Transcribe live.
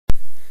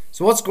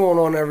So what's going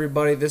on,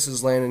 everybody? This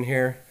is Landon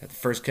here at the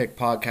First Kick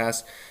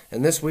Podcast,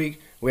 and this week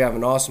we have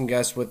an awesome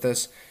guest with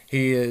us.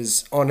 He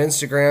is on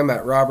Instagram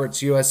at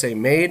Roberts USA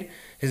Made.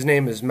 His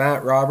name is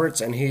Matt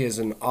Roberts, and he is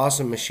an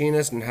awesome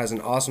machinist and has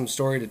an awesome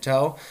story to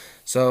tell.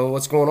 So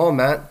what's going on,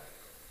 Matt?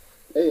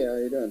 Hey, how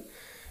you doing?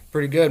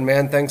 Pretty good,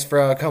 man. Thanks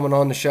for coming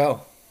on the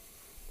show.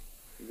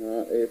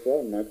 Hey,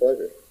 well, my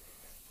pleasure.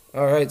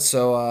 All right,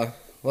 so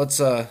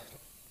let's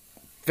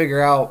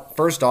figure out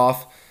first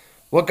off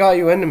what got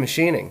you into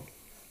machining.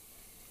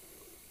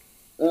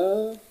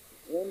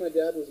 Well, my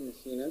dad was a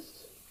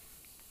machinist,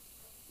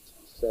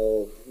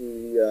 so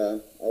I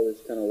was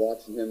kind of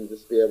watching him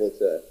just be able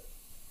to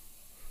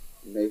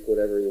make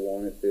whatever he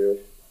wanted to.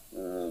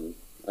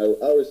 I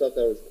always thought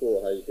that was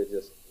cool, how you could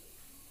just,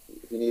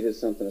 if you needed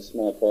something, a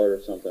small part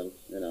or something,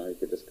 you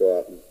could just go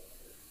out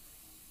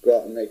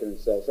and make it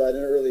himself. So at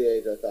an early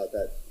age, I thought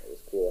that it was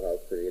cool how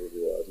creative he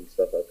was and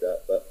stuff like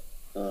that. But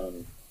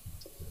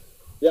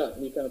yeah,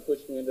 he kind of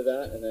pushed me into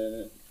that, and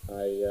then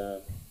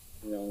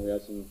we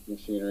had some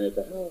machinery at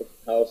the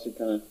house. He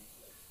kind of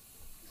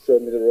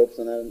showed me the ropes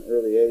on that at an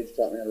early age,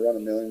 taught me how to run a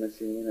milling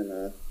machine and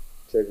a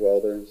TIG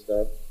welder and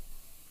stuff.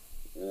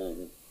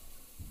 And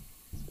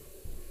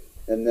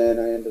then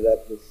I ended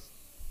up just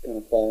kind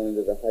of falling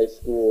into the high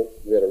school.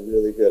 We had a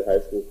really good high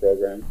school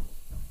program.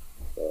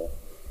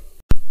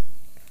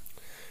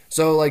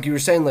 So like you were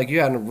saying, like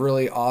you had a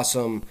really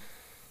awesome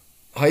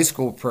high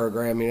school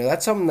program.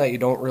 That's something that you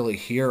don't really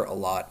hear a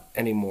lot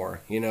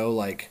anymore.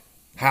 Like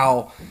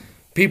how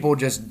people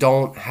just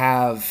don't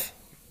have,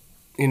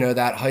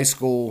 that high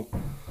school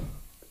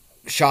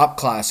shop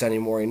class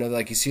anymore.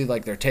 Like you see,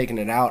 like they're taking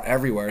it out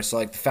everywhere. So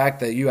like the fact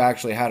that you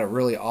actually had a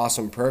really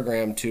awesome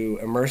program to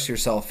immerse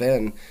yourself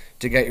in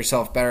to get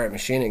yourself better at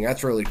machining,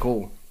 that's really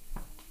cool.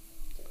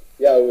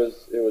 Yeah, it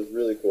was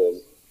really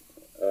cool.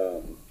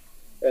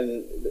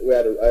 And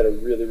I had a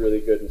really,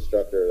 really good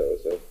instructor that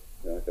was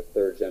like a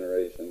third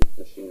generation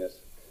machinist.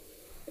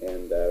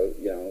 And,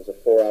 it was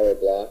a 4-hour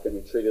block, and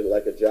he treated it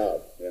like a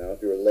job.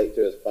 If you were late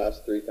to his class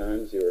 3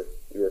 times, you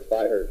were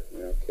fired,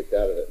 kicked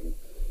out of it. And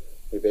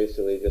he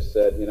basically just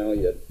said,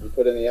 you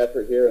put in the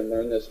effort here and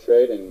learn this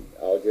trade, and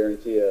I'll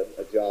guarantee a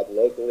job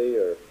locally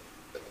or,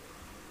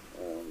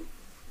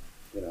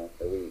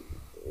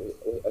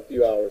 a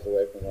few hours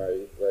away from where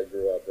I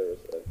grew up, there was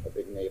a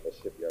big naval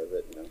shipyard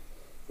that,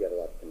 he had a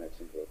lot of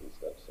connections with and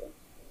stuff. So,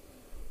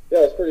 yeah,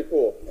 it was pretty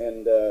cool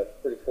and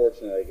pretty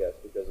fortunate, I guess,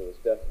 because it was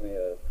definitely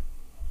a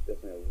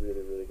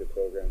really, really good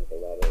program with a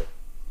lot of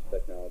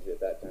technology. At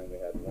that time, we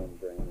had one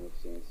brand new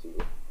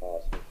CNC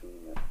Haas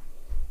machine that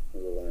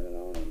we were learning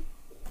on, and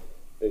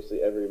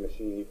basically every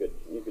machine you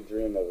could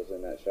dream of was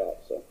in that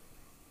shop. So,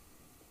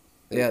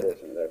 yeah,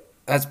 fortunate there.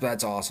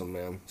 that's awesome,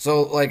 man.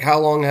 So like, how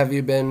long have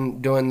you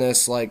been doing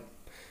this, like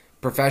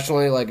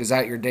professionally? Like, is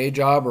that your day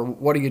job, or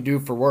what do you do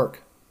for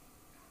work?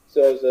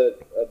 So,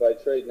 by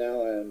trade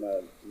now, I'm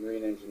a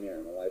marine engineer.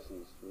 I'm a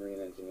licensed marine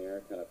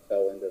engineer. Kind of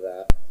fell into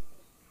that.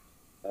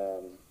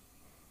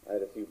 I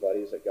had a few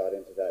buddies that got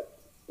into that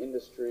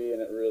industry,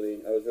 and I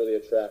was really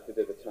attracted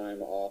to the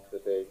time off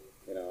that they,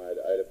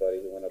 I had a buddy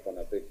who went up on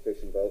a big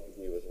fishing boat, and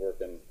he was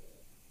working,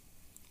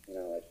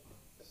 like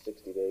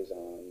 60 days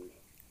on,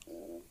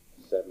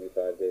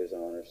 75 days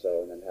on or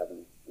so, and then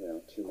having,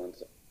 2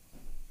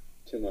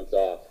 months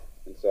off.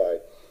 And so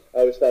I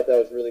always thought that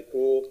was really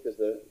cool because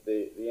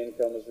the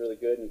income was really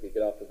good, and you could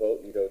get off the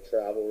boat and go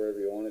travel wherever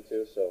you wanted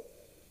to. So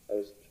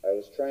I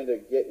was trying to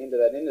get into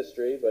that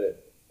industry,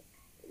 but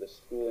the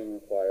schooling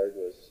required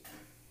was,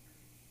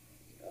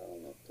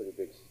 pretty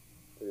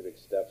big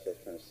steps. So I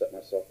was trying to set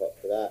myself up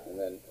for that, and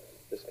then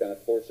just kind of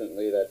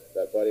fortunately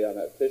that buddy on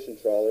that fishing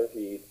trawler,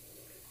 he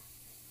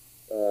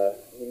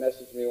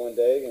messaged me one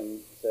day and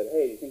said,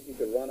 "Hey, you think you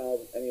could run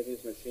any of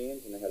these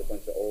machines?" And they had a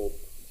bunch of old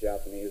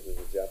Japanese. It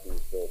was a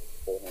Japanese-built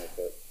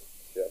 400-foot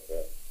ship.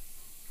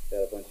 They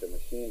had a bunch of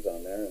machines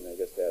on there, and I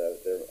guess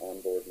their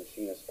onboard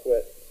machinist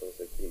quit. So I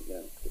said,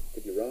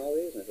 could you run all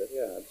these? And I said,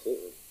 yeah,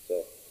 absolutely.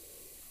 So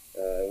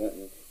I went,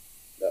 and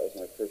that was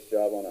my first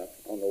job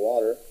on the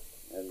water,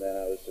 and then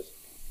I was just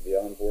the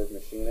onboard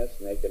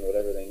machinist making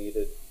whatever they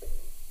needed.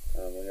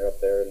 When you're up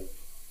there and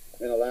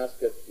in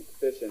Alaska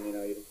fishing,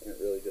 you can't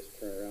really just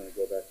turn around and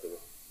go back to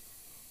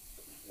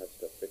have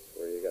stuff fixed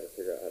for you. You got to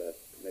figure out how to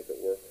make it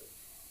work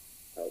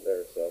out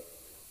there. So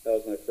that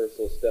was my first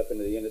little step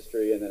into the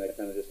industry, and then I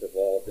kind of just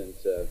evolved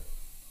into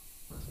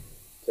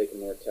taking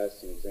more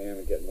tests and exam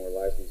and getting more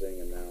licensing,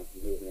 and now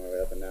moving my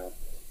way up. And now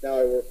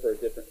I work for a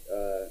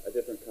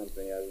different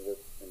company. I work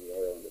in the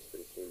oil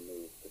industry, so we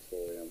move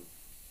petroleum.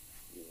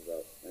 Move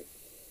about like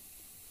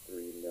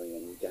 3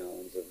 million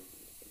gallons of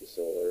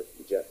diesel or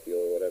jet fuel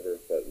or whatever,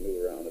 but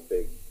move around a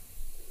big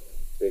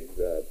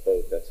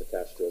boat that's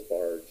attached to a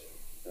barge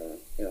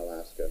in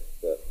Alaska.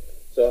 But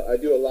so I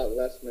do a lot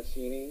less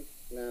machining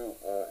now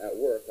at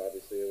work.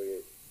 Obviously,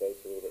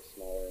 boat's a little bit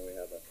smaller, and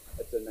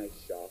it's a nice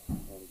shop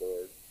on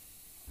board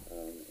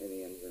in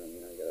the engine room.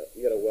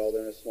 You got a welder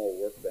and a small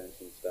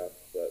workbench and stuff,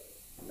 but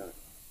not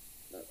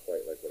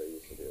quite like what I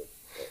used to do.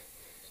 But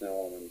now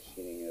all my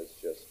machining is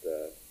just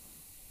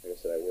like I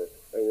said, I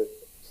work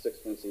 6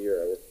 once a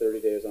year. I work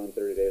 30 days on,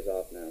 30 days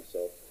off now.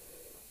 So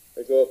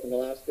I go up in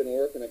Alaska and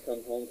work, and I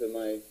come home to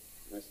my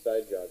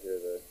side job here,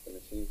 the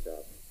machine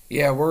shop.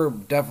 Yeah, we're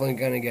definitely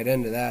going to get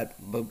into that.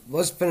 But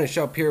let's finish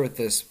up here with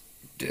this.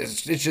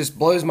 It just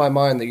blows my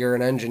mind that you're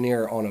an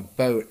engineer on a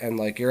boat and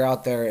like you're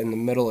out there in the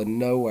middle of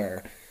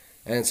nowhere.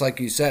 And it's like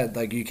you said,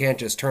 like you can't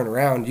just turn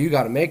around. You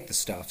got to make the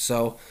stuff.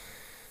 So,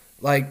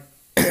 like,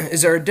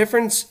 is there a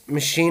difference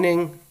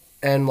machining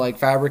and like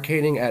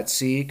fabricating at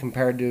sea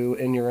compared to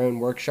in your own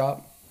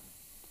workshop?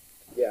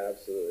 Yeah,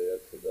 absolutely.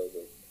 Those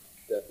are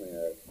definitely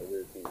a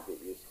weird thing to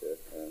get used to.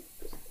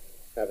 Just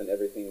having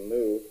everything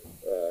move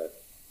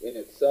in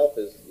itself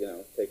is,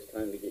 takes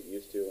time to get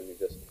used to when you're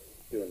just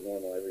doing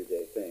normal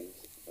everyday things.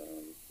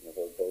 The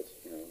whole boat's,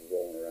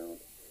 rolling around.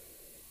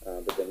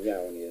 But then, yeah,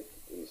 when you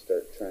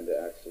start trying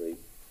to actually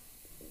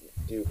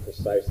do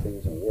precise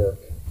things and work,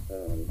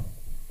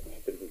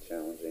 it can be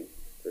challenging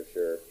for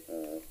sure.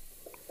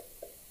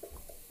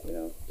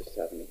 Just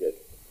having to get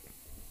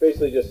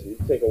basically just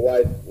take a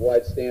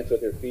wide stance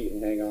with your feet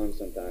and hang on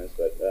sometimes.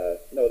 But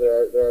no,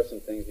 there are some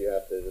things you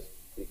have to just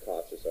be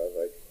cautious of.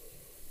 Like,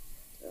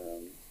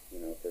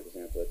 for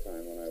example, a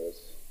time when I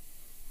was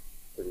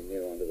pretty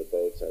new onto the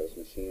boats, I was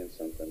machining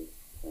something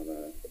on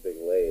a big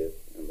lathe,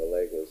 and the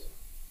leg was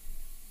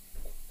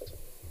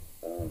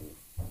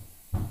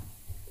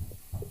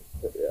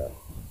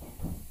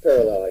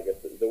parallel. I guess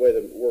the way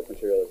the work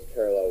material is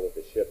parallel with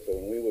the ship. So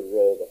when we would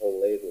roll, the whole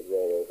lathe would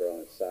roll over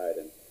on its side,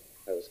 and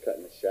I was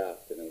cutting the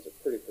shaft, and it was a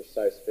pretty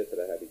precise fit that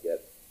I had to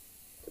get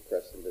to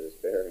press into this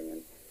bearing.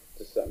 And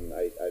just something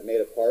I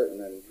made a part,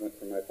 and then went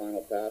for my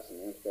final pass,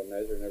 and went to go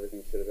measure, and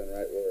everything should have been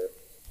right where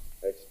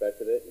I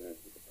expected it, and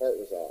the part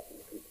was off,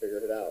 and I couldn't figure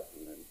it out.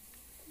 And then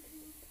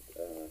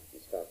I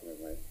was talking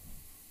with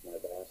my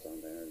boss on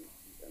there, and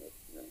kind of,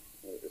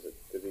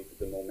 could be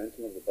the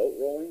momentum of the boat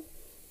rolling.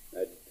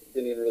 I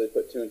didn't even really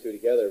put two and two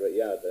together, but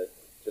yeah, the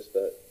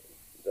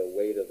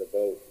weight of the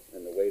boat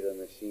and the weight of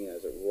the machine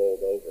as it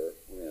rolled over,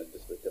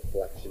 just the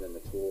deflection in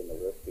the tool and the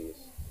workpiece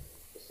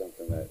was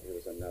something that it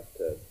was enough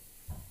to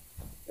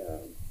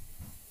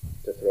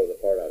throw the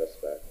part out of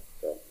spec.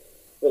 So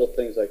little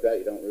things like that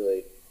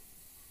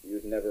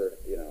you'd never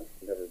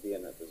be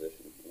in that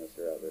position unless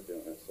you're out there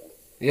doing it. So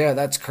Yeah,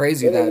 that's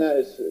crazy. Other than that,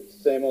 it's the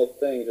same old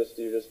thing. You're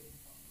just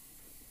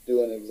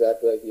doing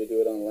exactly like you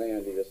do it on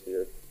land.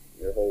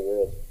 Your whole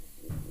world's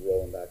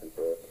rolling back and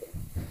forth. So.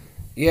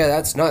 Yeah,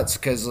 that's nuts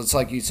because it's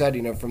like you said,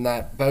 from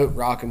that boat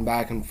rocking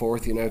back and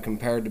forth,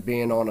 compared to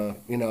being on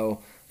a,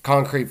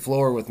 concrete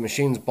floor with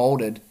machines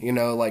bolted,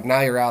 like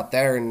now you're out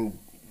there and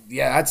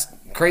yeah, that's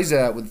crazy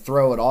that would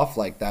throw it off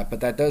like that.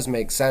 But that does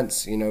make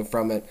sense,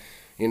 from it,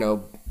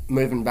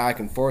 moving back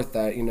and forth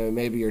that,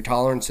 maybe your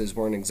tolerances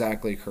weren't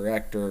exactly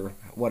correct or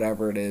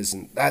whatever it is.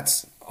 And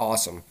that's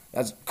awesome.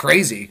 That's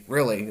crazy,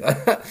 really.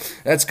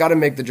 That's got to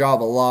make the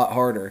job a lot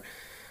harder.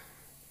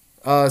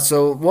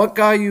 So what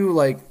got you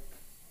like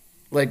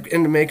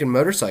into making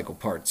motorcycle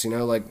parts?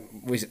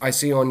 I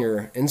see on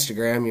your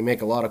Instagram you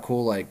make a lot of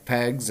cool like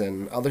pegs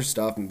and other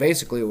stuff, and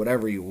basically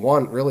whatever you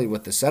want really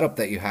with the setup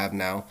that you have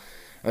now.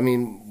 I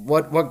mean,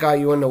 what got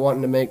you into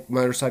wanting to make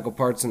motorcycle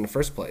parts in the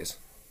first place?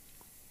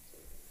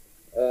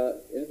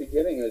 In the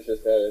beginning, it was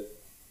just out of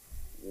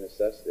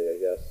necessity, I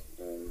guess.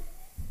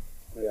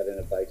 I got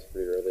into bikes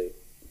pretty early.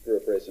 Grew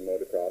up racing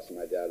motocross, and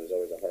my dad was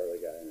always a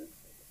Harley guy and a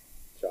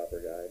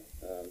chopper guy.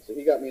 So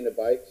he got me into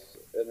bikes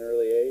at an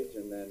early age,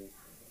 and then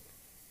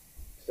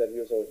said he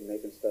was always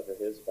making stuff for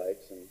his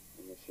bikes and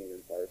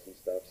machining parts and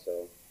stuff.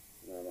 So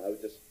I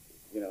would just,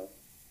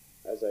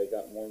 as I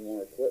got more and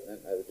more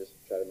equipment, I would just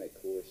try to make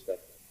cooler stuff,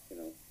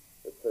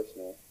 for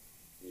personal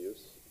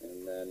use.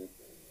 And then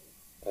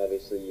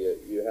obviously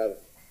you have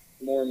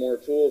more and more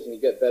tools, and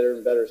you get better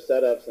and better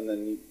setups, and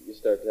then you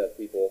start to have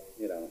people,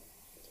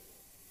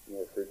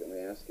 more frequently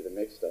ask you to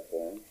make stuff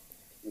for them.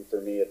 And for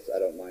me, I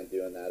don't mind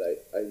doing that.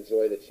 I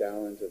enjoy the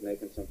challenge of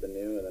making something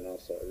new, and then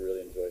also I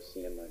really enjoy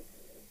seeing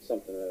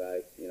something that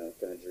I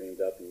kind of dreamed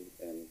up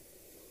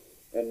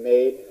and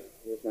made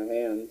with my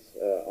hands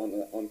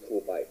on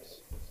cool bikes.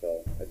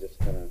 So I just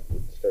kind of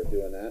would start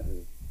doing that,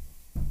 and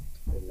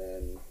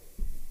then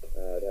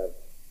I'd have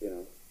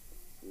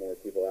more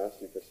people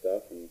ask me for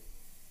stuff, and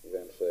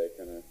eventually I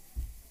kind of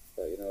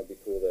thought it'd be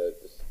cool to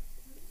just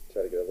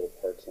try to get a little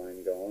parts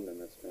line going,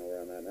 and that's kind of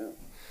where I'm at now.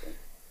 So.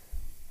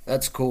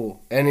 That's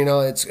cool. And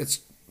it's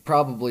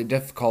probably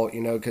difficult,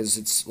 because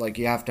it's like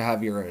you have to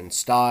have your own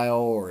style,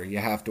 or you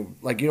have to,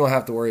 like, you don't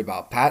have to worry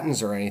about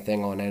patents or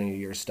anything on any of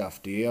your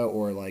stuff, do you?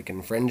 Or like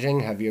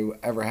infringing? Have you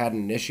ever had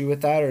an issue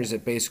with that, or is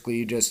it basically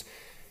you just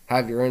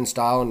have your own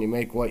style and you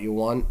make what you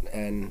want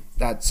and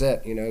that's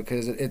it?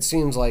 Because it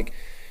seems like,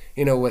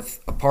 with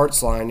a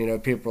parts line,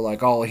 people are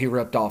like, oh, he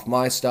ripped off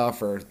my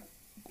stuff, or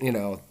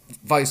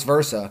vice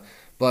versa.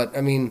 But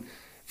I mean,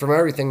 from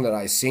everything that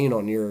I've seen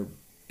on your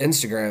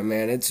Instagram,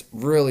 man, it's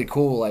really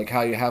cool, like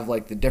how you have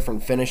like the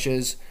different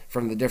finishes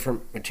from the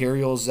different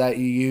materials that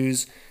you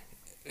use.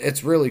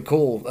 It's really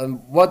cool.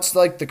 What's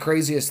like the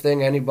craziest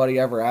thing anybody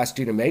ever asked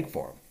you to make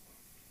for them?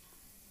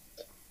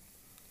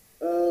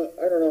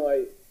 I don't know.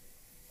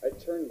 I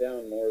turned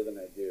down more than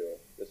I do,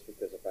 just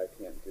because if I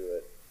can't do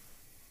it,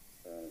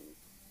 um,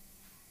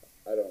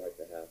 I don't like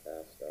to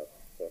half-ass stuff.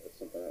 So if it's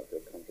something I feel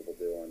comfortable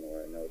doing,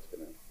 or I know it's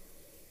gonna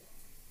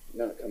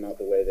not come out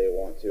the way they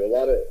want to, a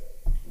lot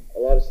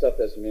of stuff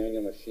that's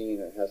manual machine,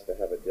 it has to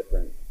have a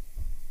different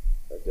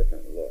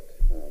look.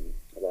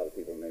 A lot of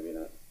people maybe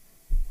not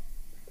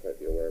quite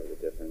be aware of the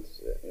difference.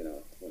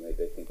 When they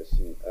think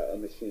a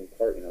machine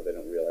part, they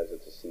don't realize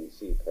it's a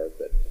CNC part,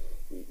 that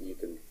you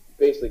can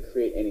basically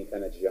create any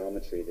kind of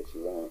geometry that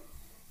you want.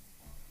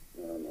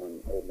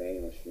 On old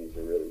manual machines,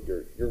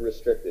 you're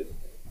restricted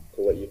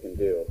to what you can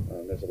do.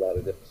 There's a lot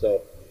of different.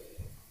 So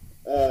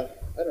I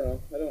don't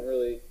know. I don't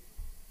really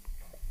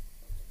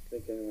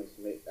think anyone's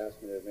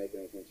asked me to make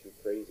anything too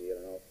crazy. I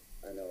don't know.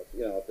 I know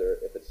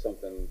if it's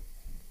something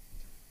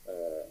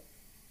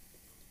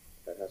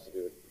that has to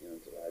do with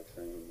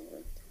drivetrain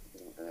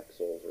or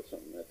axles or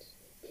something that's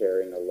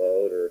carrying a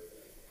load, or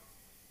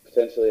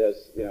potentially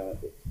has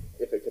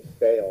if it could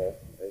fail,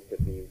 it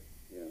could be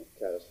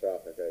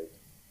catastrophic.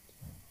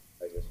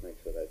 I just make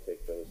sure that I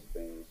take those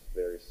things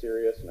very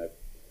serious, and I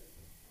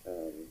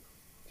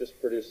just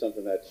produce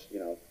something that's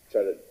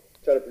try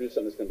to produce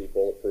something that's going to be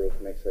bulletproof.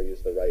 Make sure I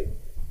use the right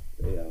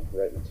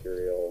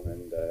material,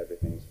 and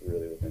everything's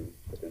really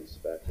within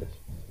spec, which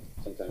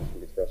sometimes can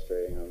be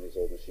frustrating on these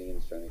old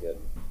machines, trying to get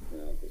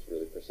these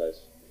really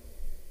precise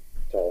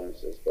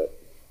tolerances. But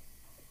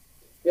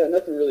yeah,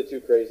 nothing really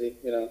too crazy.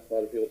 A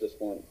lot of people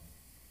just want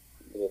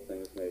little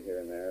things made here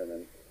and there, and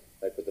then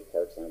like with the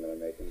parts line that I'm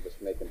making,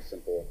 just making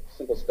simple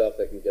stuff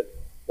that can get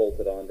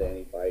bolted onto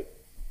any bike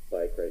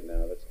right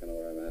now. That's kind of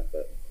where I'm at.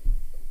 But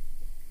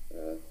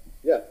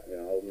yeah,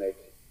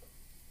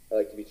 I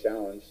like to be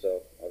challenged,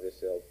 so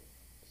obviously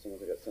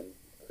someone's got some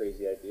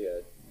crazy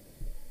idea,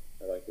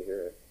 I like to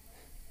hear it.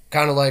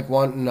 Kind of like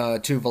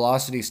wanting 2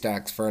 velocity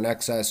stacks for an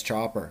XS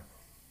chopper.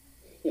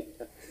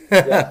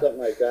 Yeah, something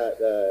like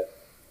that.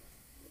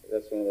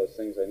 That's one of those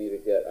things I need to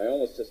get. I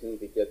almost just need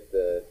to get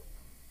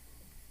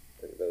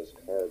those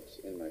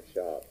carbs in my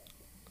shop,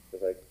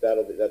 because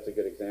that's a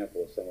good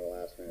example of someone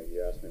will ask me,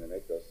 you asked me to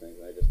make those things,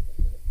 and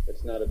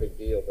it's not a big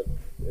deal, but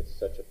it's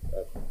such a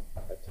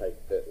tight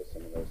fit with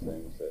some of those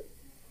things that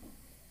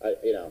I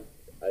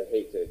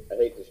hate to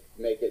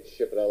make it,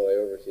 ship it all the way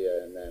over to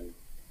you, and then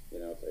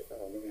it's like,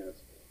 oh man,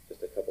 it's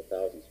just a couple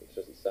thousand, which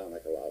doesn't sound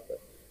like a lot, but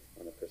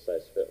on a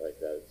precise fit like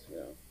that, it's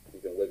you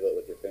can wiggle it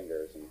with your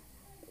fingers, and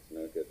it's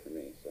no good for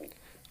me. So.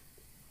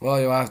 Well,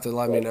 you'll have to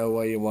let me know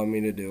what you want me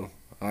to do.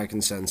 I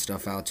can send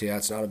stuff out to you.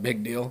 It's not a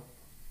big deal.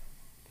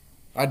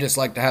 I just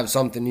like to have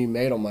something you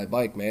made on my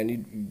bike, man.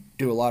 You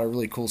do a lot of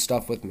really cool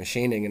stuff with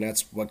machining, and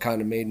that's what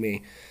kind of made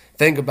me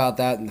think about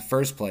that in the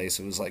first place.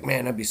 It was like,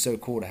 man, that'd be so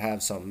cool to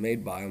have something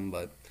made by him,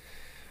 but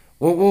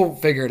we'll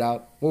figure it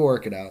out. We'll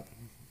work it out.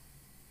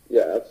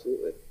 Yeah,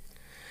 absolutely.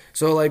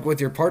 So, like, with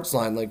your parts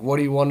line, like, what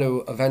do you want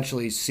to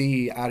eventually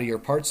see out of your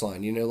parts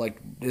line? Like,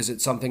 is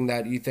it something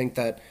that you think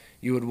that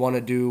you would want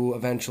to do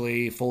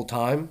eventually full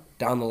time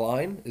down the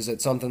line? Is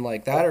it something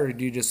like that, or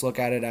do you just look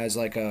at it as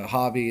like a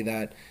hobby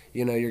that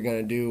you're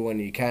going to do when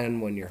you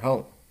can, when you're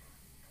home?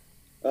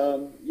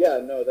 Yeah,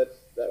 no, that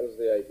was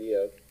the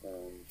idea.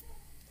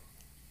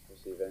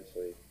 Just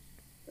eventually,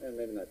 and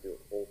maybe not do it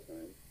full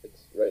time.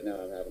 It's right now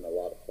I'm having a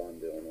lot of fun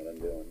doing what I'm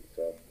doing.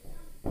 So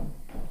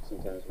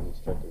sometimes when you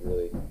start to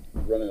really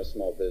run a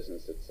small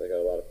business, I got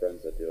a lot of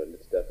friends that do it, and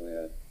it's definitely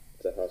a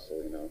hustle,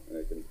 and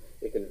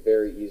it can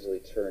very easily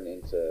turn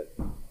into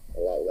a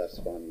lot less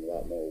fun, a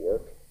lot more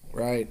work.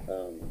 Right.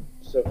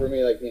 So for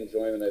me, like the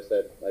enjoyment,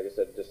 like I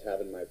said, just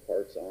having my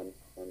parts on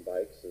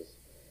bikes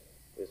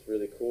is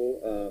really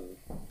cool.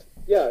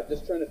 Yeah,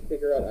 just trying to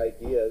figure out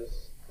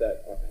ideas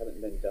that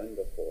haven't been done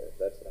before.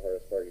 That's the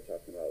hardest part. You're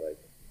talking about like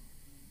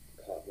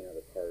copying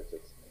other parts.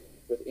 It's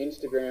with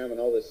Instagram and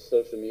all this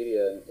social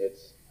media.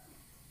 It's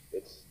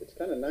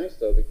kind of nice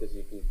though, because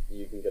you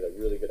can get a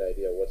really good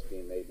idea of what's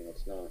being made and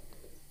what's not.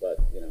 But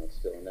it's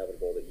still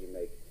inevitable that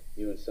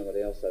you and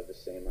somebody else have the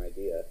same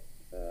idea.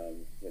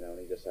 And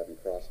you just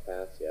haven't crossed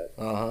paths yet.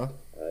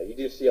 You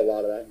do see a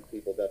lot of that, and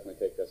people definitely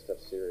take that stuff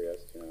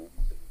serious.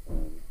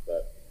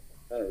 But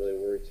I don't really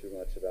worry too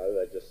much about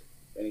it.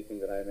 Anything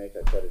that I make,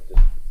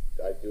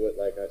 I do it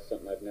like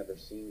something I've never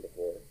seen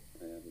before,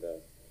 and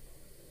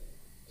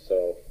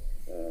so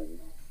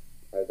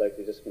I'd like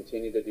to just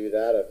continue to do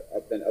that.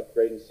 I've been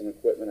upgrading some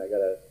equipment. I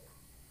got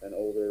an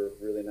older,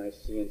 really nice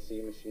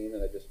CNC machine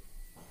that I just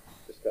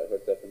got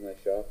hooked up in my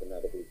shop, and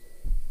that'll be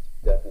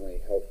definitely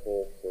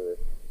helpful for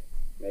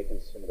making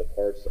some of the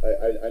parts.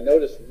 I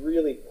noticed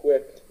really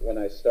quick when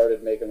I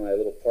started making my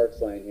little parts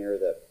line here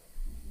that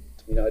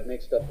I'd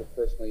make stuff for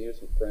personal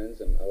use and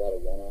friends and a lot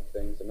of one-off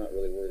things. I'm not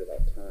really worried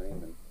about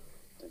time, and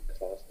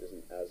cost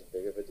isn't as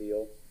big of a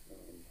deal.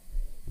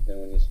 Then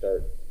when you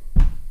start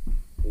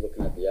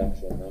looking at the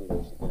actual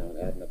numbers, and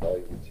adding up all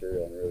your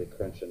material and really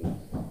crunching,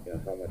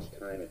 how much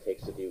time it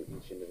takes to do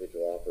each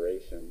individual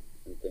operation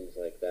and things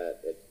like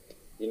that,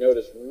 you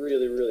notice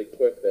really, really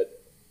quick that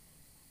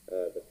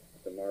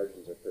the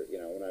margins are pretty,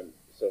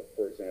 so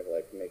for example,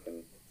 like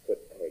making foot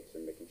pegs or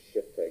making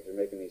shift pegs or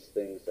making these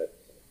things that,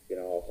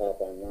 I'll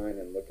hop online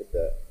and look at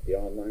the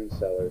online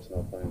sellers, and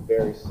I'll find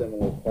very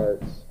similar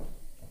parts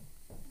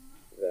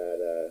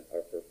that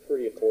are for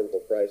pretty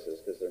affordable prices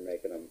because they're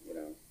making them,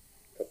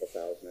 a couple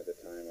thousand at a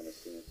time on a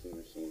CNC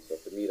machine. So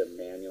for me to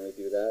manually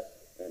do that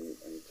and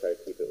try to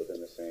keep it within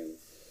the same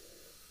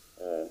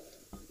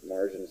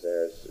margins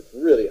there, it's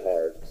really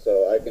hard.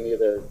 So I can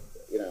either,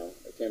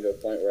 I came to a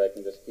point where I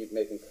can just keep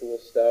making cool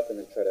stuff and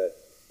then try to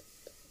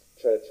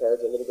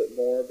charge a little bit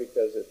more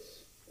because it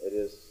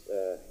is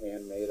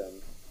handmade on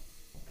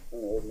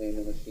old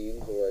manual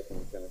machines, or I could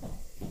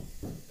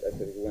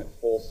have went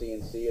full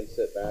CNC and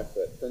sit back.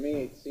 But for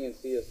me,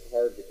 CNC is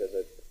hard because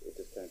it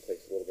just kind of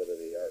takes a little bit of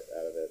the art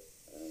out of it.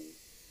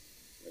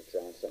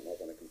 Drawing something up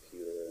on a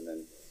computer and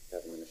then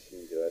having the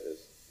machine do it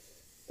is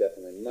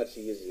definitely much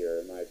easier,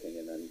 in my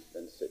opinion,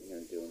 than sitting here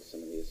and doing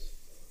some of these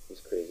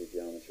crazy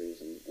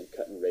geometries and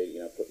cutting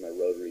putting my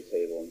rotary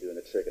table and doing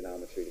the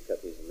trigonometry to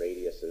cut these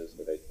radiuses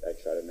that I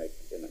try to make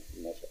in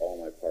almost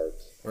all my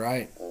parts.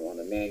 Right. On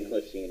a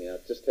manual machine,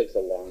 it just takes a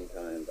long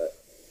time, but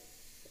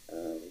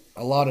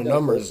a lot of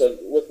numbers. So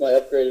with my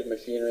upgraded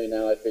machinery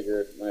now, I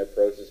figure my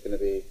approach is going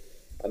to be,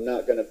 I'm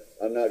not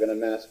gonna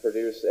mass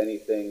produce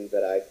anything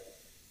that I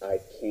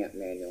can't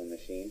manual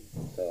machine.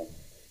 So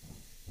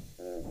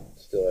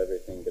still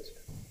everything gets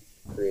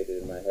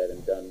created in my head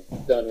and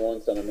done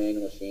once on a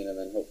manual machine, and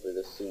then hopefully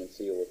this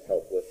CNC will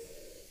help with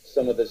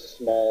some of the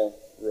small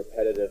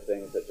repetitive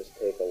things that just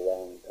take a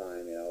long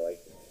time. Like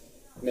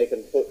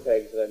making foot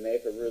pegs that I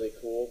make are really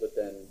cool, but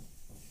then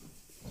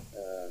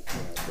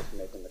just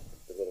making the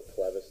little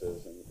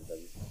clevises and the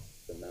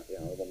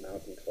little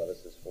mounting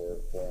clevises for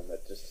them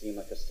that just seem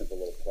like a simple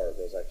little part.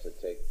 Those actually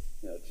take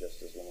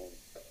just as long.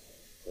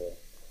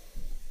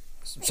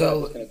 So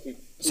I'm just gonna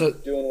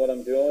keep doing what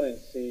I'm doing and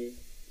see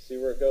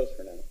where it goes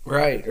for now.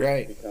 Right.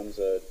 It becomes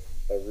a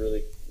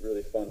really,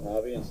 really fun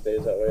hobby and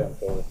stays that way. I'm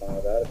totally fine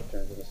with that. If it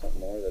turns into something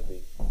more, that'd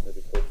be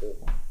cool too.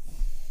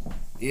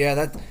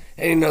 Yeah,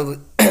 and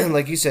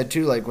like you said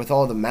too, like with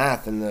all the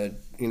math and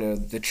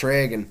the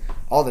trig and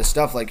all this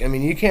stuff, like, I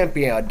mean, you can't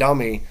be a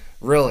dummy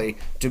really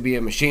to be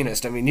a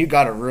machinist. I mean, you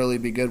got to really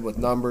be good with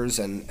numbers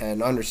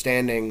and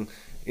understanding,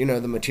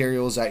 the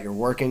materials that you're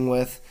working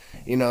with.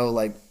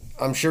 Like,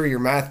 I'm sure your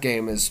math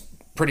game is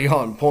pretty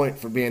on point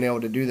for being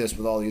able to do this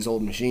with all these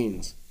old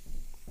machines.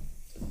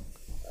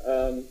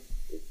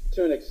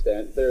 To an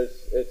extent,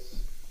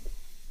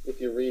 if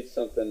you read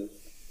something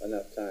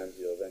enough times,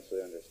 you'll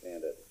eventually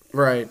understand it.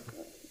 Right.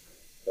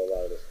 So a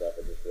lot of the stuff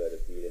I just let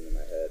it feed into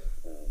my head.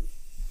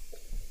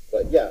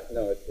 But yeah,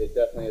 no, it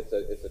definitely it's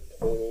a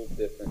total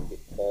different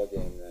ball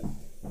game than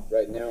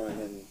right now. I'm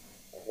in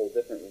a whole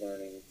different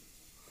learning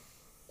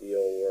deal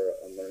where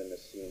I'm learning the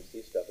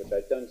CNC stuff, which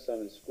I'd done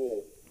some in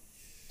school,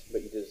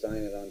 but you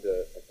design it onto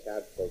a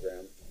CAD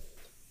program,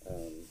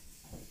 and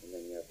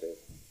then you have to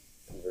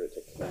convert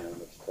it to CAM,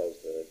 which tells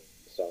the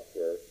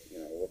software,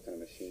 what kind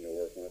of machine you're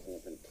working with and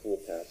what kind of tool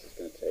paths it's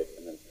going to take,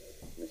 and then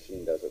the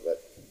machine does it. But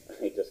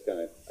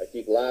I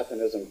keep laughing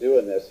as I'm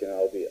doing this.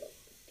 I'll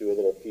do a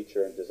little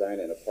feature and design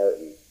it in a part,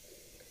 and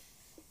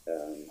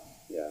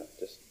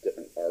just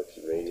different arcs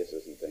and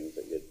radiuses and things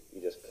that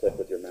you just click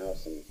with your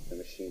mouse, and the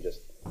machine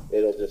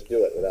it'll just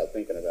do it without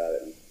thinking about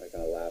it. And I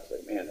kind of laugh,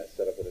 like, man, that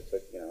setup would have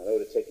that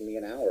would have taken me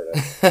an hour to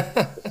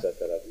set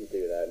that up and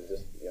do that, and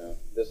just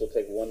this will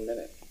take 1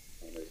 minute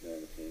on these new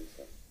machines.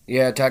 So.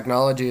 Yeah,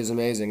 technology is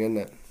amazing, isn't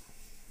it?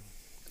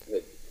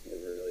 It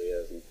really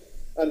is, and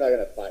I'm not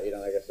gonna fight.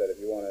 Like I said, if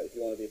you want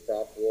to be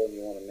profitable and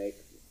you want to make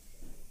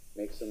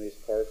some of these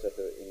parts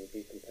and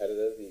be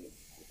competitive, you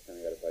kind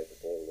of got to bite the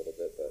bullet a little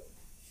bit. But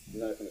I'm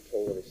not gonna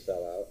totally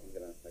sell out. I'm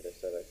gonna, like I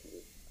said,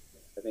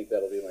 I think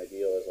that'll be my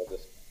deal. Is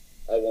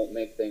I won't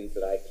make things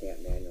that I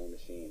can't manual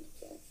machine.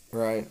 So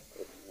right.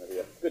 It'll be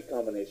a good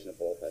combination of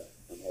both.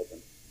 I'm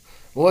hoping.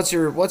 Well,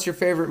 what's your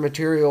favorite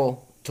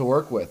material to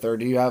work with, or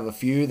do you have a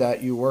few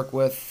that you work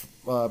with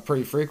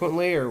pretty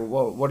frequently, or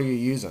what are you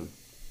using?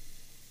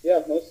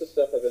 Yeah, most of the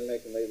stuff I've been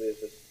making lately is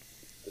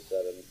just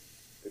out of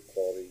good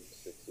quality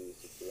 60,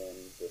 61,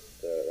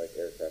 just like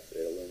aircraft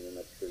grade aluminum.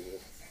 That's pretty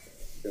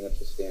much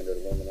the standard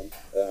aluminum.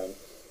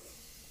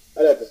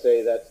 I'd have to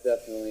say that's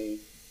definitely,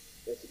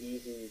 it's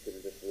easy. You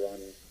can just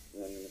run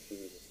your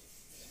machines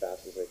as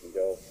fast as they can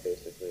go,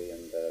 basically,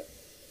 and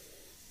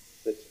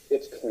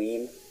it's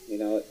clean.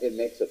 It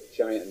makes a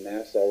giant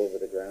mess all over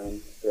the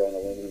ground, throwing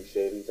aluminum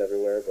shavings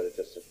everywhere, but it's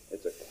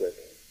a quick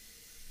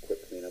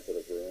cleanup with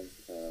a broom,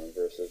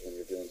 versus when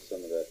you're doing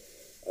some of the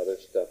other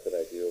stuff that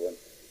I do. And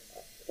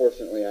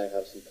fortunately, I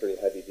have some pretty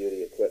heavy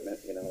duty equipment,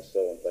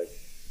 so like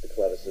the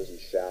clevises and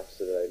shafts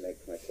that I make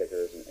for my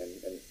kickers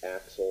and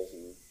axles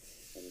and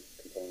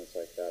components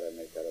like that I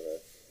make out of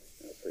a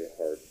pretty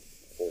hard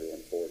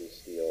 4140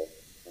 steel.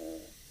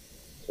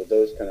 So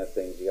those kind of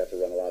things you have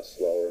to run a lot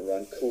slower and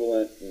run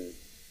coolant, and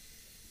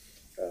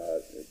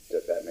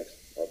that makes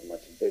a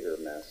much bigger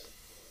mess.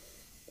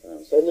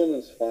 So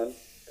aluminum's fun,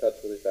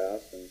 cuts really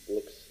fast, and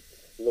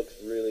looks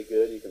really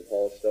good. You can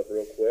polish it up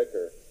real quick,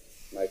 or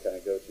my kind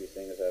of go-to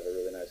thing is I have a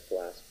really nice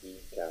glass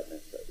bead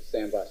cabinet, a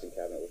sandblasting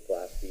cabinet with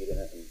glass bead in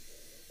it, and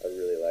I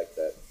really like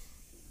that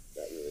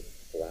that really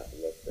flat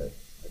look that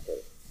I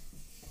put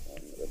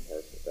on the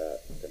parts with that.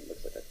 It kind of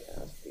looks like a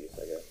cast piece,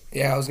 I guess.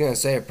 Yeah, I was gonna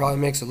say it probably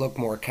makes it look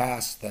more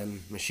cast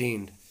than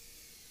machined.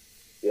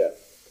 Yeah.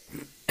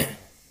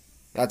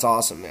 That's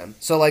awesome, man.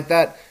 So like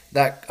that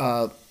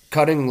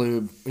cutting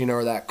lube,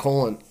 or that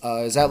coolant,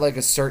 is that like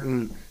a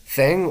certain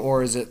thing,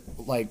 or is it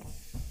like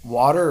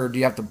water, or do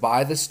you have to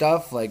buy the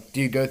stuff? Like,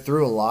 do you go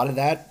through a lot of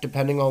that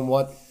depending on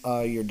what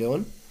you're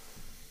doing?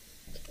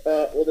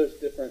 Well, there's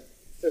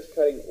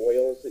cutting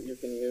oils that you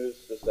can use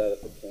just out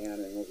of the can,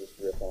 and we'll just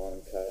rip on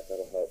and cut.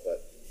 That'll help.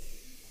 But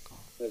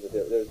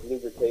there's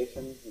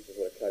lubrication, which is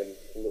what a cutting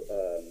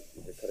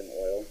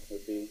oil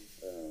would be.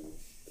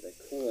 The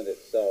coolant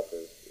itself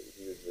is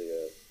usually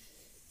a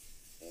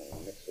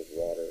mixed with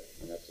water,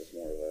 and that's just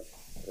more of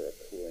for a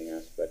cooling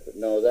aspect. But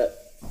no,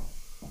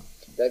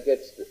 that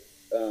gets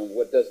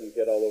what doesn't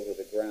get all over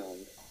the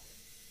ground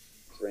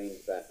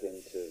drains back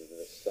into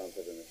the sump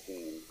of the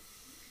machine,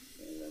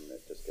 and then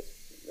it just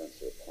runs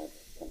through a pump,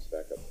 pumps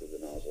back up through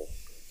the nozzle.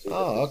 So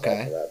Oh,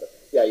 okay. but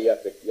yeah, you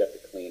have to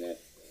clean it,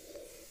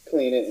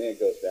 and it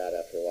goes bad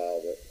after a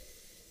while. But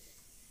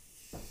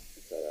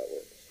that's how that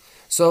works.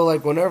 So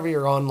like whenever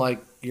you're on like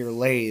your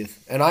lathe,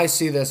 and I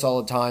see this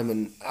all the time,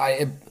 and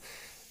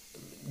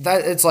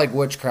it's like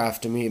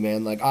witchcraft to me,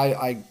 man. Like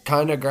I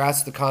kind of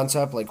grasp the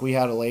concept. Like we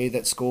had a lathe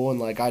at school, and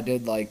like I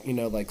did like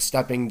like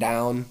stepping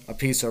down a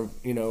piece of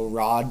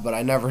rod, but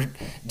I never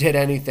did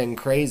anything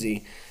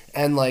crazy.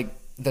 And like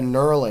the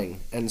knurling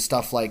and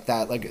stuff like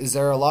that. Like, is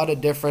there a lot of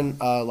different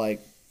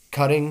like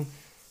cutting?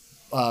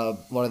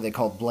 What are they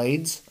called?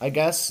 Blades, I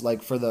guess.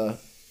 Like for the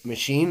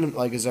machine.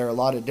 Like, is there a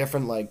lot of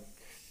different like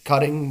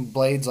cutting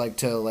blades like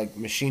to like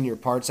machine your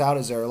parts out?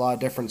 Is there a lot of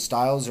different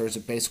styles, or is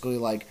it basically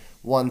like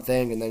one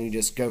thing and then you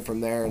just go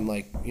from there and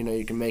like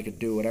you can make it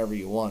do whatever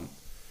you want?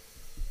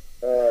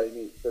 You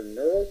mean for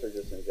knurls or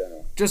just in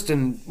general? Just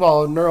in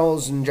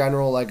knurls in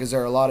general. Like, is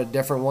there a lot of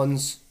different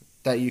ones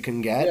that you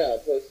can get? Yeah,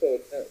 so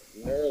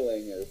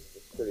knurling is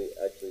pretty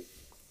actually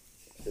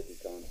a tricky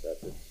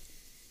concept. It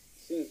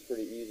seems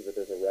pretty easy, but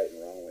there's a right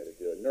and wrong way to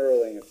do it.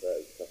 Knurling is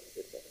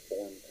it's a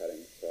form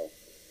cutting, so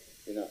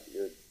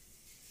you're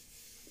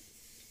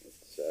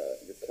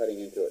cutting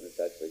into it, and it's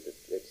actually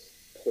it's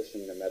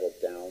pushing the metal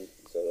down.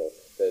 So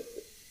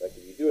like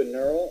if you do a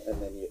knurl,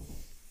 and then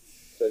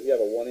so if you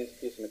have a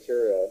 1-inch piece of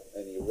material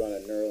and you run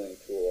a knurling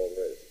tool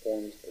over it, it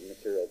forms the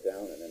material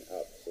down and then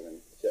up. So then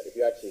if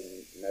you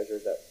actually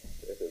measured that,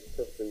 if it was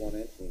perfectly 1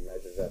 inch and you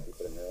measured that, you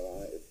put a knurl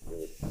on it, it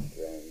would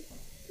grown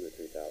 2 or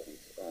 3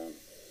 thousandths.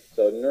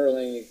 So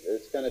knurling,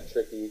 it's kind of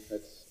tricky.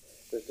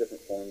 There's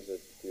different forms that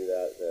do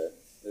that.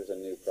 There's a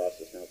new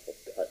process now called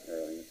cut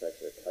knurling. It's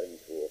actually a cutting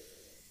tool.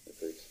 It's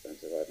pretty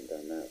expensive. I haven't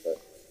done that, but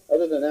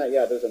other than that,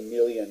 yeah, there's a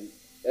million.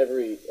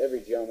 Every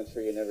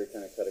geometry and every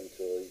kind of cutting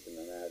tool you can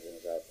imagine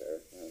is out there.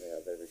 They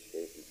have every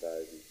shape and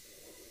size.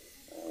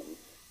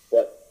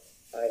 But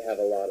I have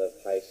a lot of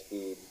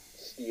high-speed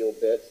steel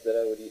bits that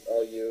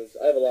I'll use.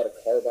 I have a lot of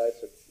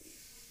carbides.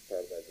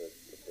 Carbides are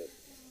just a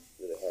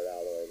really hard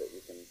alloy that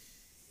you can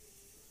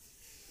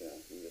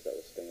use that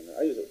with stainless.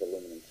 I use it with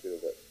aluminum too,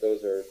 but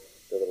those are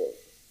the little.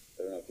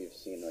 I don't know if you've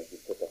seen, like, you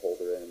put the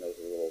holder in and those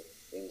are little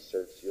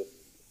inserts,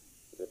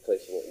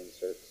 replaceable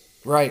inserts.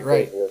 Right.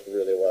 Those work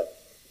really well.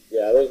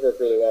 Yeah, those work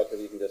really well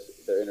because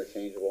they're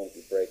interchangeable, and if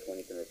you break one,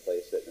 you can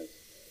replace it, and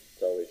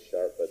it's always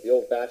sharp. But the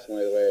old-fashioned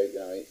way, the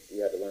way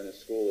you had to learn in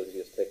school, is you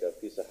just take a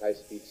piece of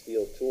high-speed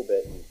steel tool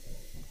bit and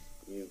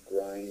you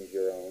grind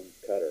your own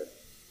cutter.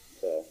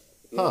 So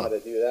if you know how to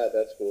do that,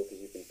 that's cool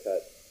because you can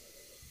cut,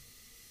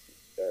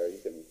 or you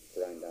can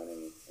grind down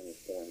any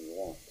form you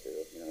want to.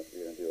 If you're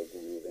going to do a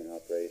grooving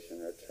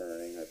operation or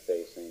turning or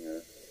facing, or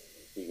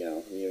you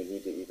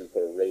need to even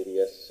put a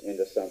radius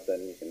into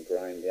something, you can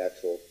grind the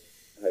actual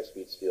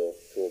high-speed steel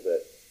tool bit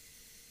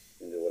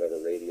into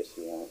whatever radius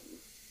you want.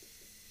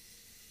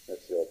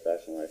 That's the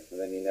old-fashioned way. And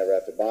then you never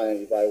have to buy it.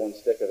 You buy one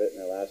stick of it,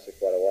 and it lasts you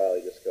quite a while.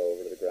 You just go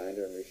over to the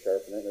grinder and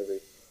resharpen it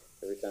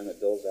every time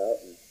it dulls out.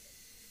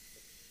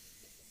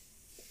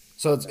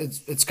 So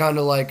it's kind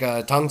of like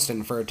a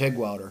tungsten for a TIG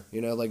welder.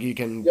 Like you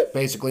can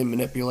basically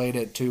manipulate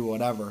it to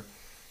whatever.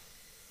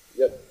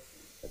 Yep,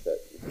 that's that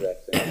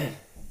exact same.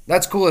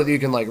 That's cool that you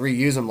can like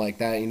reuse them like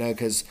that.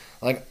 Because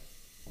like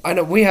I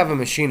know we have a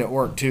machine at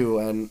work too,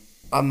 and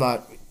I'm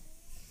not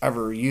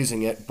ever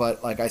using it,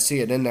 but like I see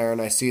it in there,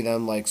 and I see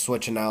them like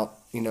switching out,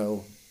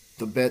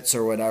 the bits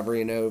or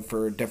whatever,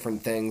 for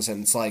different things.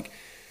 And it's like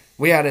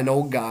we had an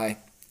old guy,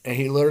 and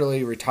he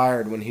literally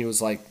retired when he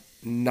was like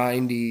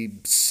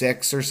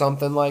 96 or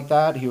something like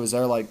that. He was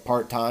there like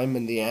part-time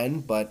in the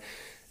end, but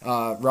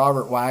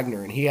Robert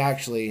Wagner, and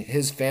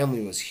his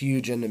family was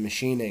huge into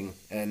machining,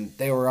 and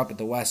they were up at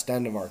the west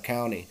end of our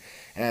county,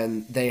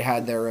 and they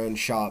had their own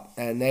shop,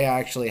 and they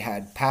actually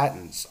had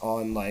patents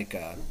on like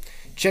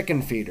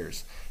chicken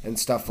feeders and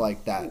stuff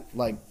like that,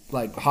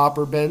 like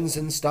hopper bins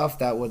and stuff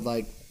that would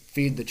like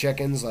feed the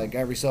chickens like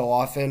every so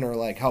often, or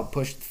like help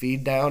push the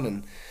feed down.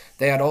 And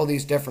they had all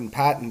these different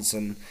patents,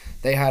 and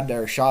they had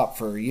their shop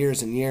for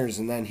years and years.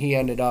 And then they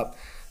ended up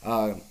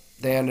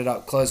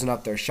closing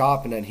up their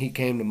shop, and then he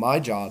came to my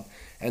job,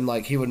 and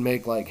like he would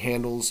make like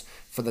handles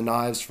for the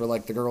knives for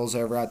like the girls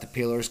over at the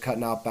peelers,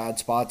 cutting out bad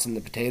spots in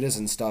the potatoes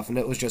and stuff. And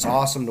it was just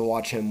awesome to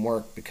watch him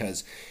work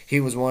because he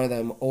was one of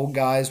them old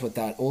guys with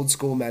that old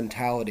school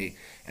mentality,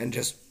 and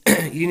just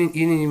he didn't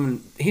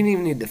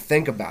even need to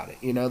think about it,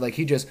 you know, like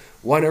he just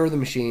went over the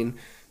machine,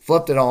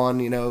 flipped it on,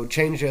 you know,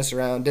 changed this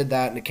around, did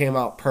that, and it came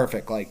out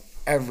perfect like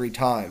every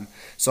time.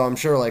 So I'm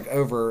sure like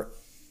over,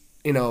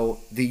 you know,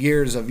 the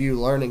years of you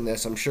learning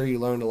this, I'm sure you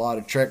learned a lot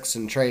of tricks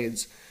and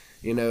trades,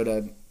 you know,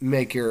 to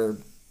make your,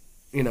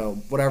 you know,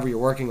 whatever you're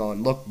working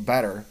on look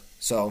better.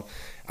 So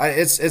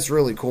it's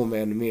really cool,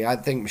 man, to me. I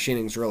think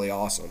machining's really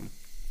awesome.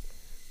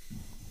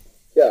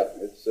 Yeah,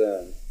 it's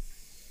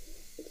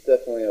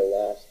definitely a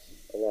lost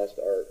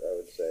art, I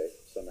would say,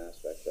 some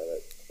aspects of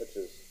it,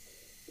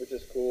 which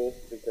is cool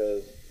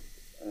because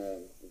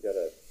you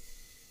gotta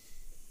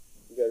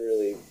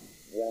really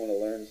want to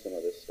learn some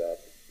of this stuff.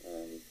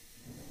 You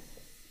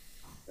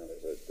know,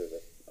 there's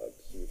a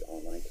huge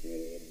online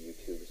community, and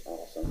YouTube is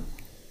awesome.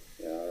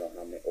 You know, I don't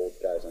know how many old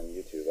guys on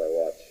YouTube I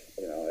watch.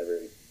 You know, I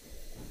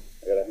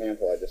got a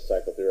handful I just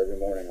cycle through every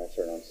morning. I'll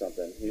turn on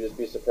something. You'd just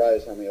be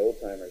surprised how many old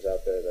timers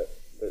out there that,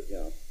 you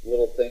know,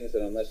 little things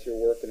that unless you're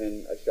working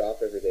in a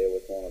shop every day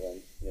with one of them,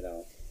 you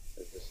know,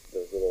 there's just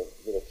those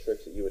little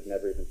tricks that you would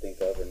never even think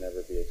of or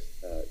never be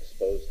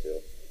exposed to.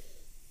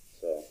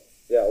 So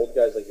yeah, old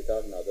guys like you're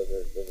talking about, those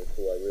are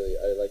cool.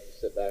 I like to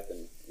sit back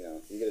and, you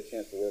know, you get a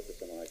chance to work with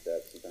someone like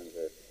that. Sometimes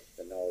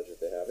the knowledge that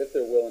they have, if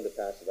they're willing to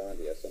pass it on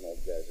to you. Some old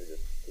guys are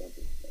just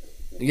grumpy.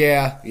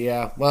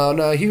 Yeah. Well,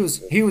 no, he was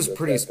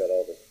pretty. Got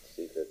all the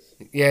secrets.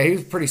 Yeah, he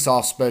was a pretty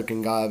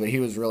soft-spoken guy, but he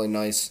was really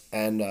nice.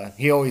 And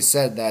he always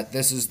said that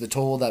this is the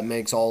tool that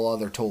makes all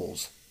other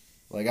tools.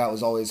 Like, that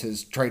was always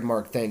his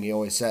trademark thing. He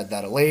always said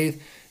that a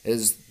lathe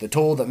is the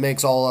tool that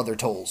makes all other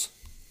tools.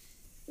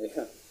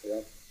 Yeah.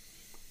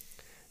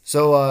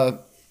 So,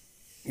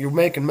 you're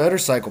making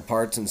motorcycle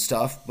parts and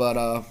stuff,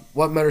 but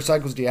what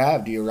motorcycles do you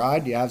have? Do you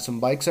ride? Do you have some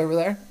bikes over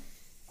there?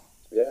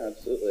 Yeah,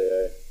 absolutely.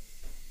 I've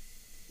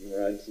been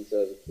riding since I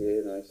was a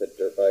kid, and I said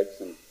dirt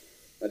bikes, and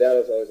my dad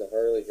was always a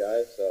Harley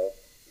guy, so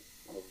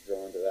I was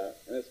drawn to that.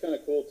 And it's kind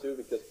of cool, too,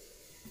 because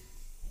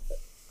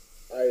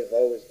I've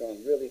always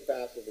gone really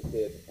fast as a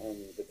kid on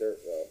the dirt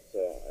road. So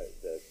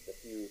the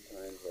few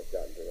times I've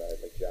gotten to ride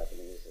like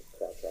Japanese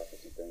crotch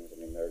rockets and things,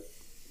 I mean, they're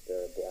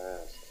a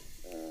blast.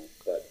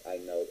 But I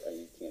know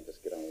you can't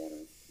just get on one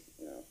and,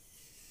 you know,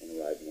 and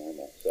ride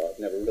normal. So I've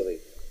never really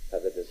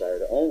had the desire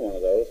to own one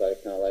of those. I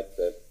kind of like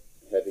the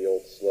heavy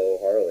old slow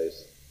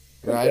Harleys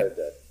compared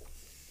to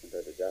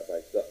Jap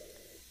bikes. So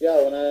yeah,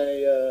 when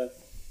I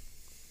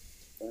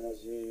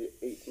was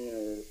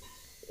 18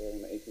 or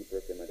on my 18th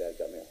birthday, my dad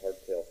got me a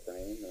hardtail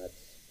frame, and I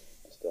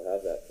still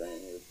have that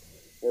frame. We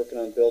were working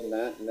on building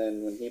that, and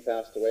then when he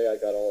passed away, I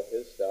got all of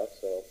his stuff.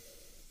 So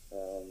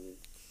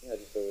yeah,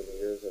 just over the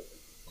years I've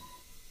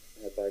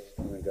had bikes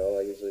come and go.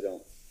 I usually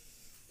don't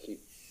keep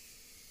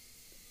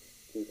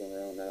them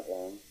around that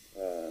long.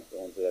 The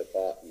ones that I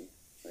bought, and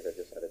like I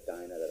just had a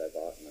Dyna that I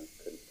bought, and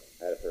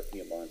I had it for a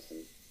few months,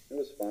 and it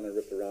was fun. I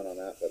ripped around on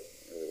that, but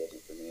it really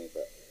wasn't for me.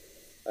 But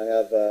I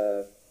have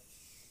a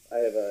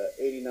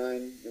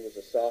 '89. It was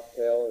a soft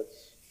tail.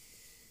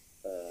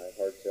 I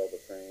hardtailed the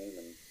frame,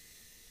 and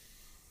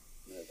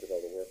I did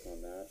all the work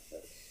on that.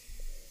 That's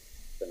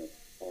been an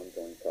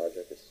ongoing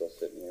project. It's still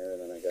sitting here.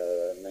 And then I got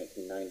a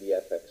 1990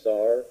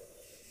 FXR,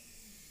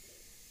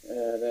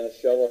 and then a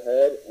shovel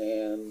head,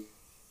 and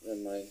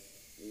then my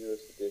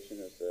newest addition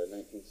is a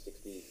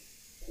 1960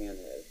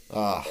 panhead.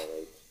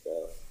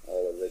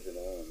 All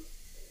original,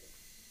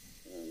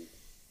 and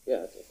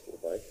yeah, it's a cool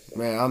bike. So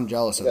man, I'm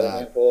jealous of got that. A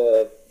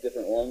handful of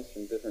different ones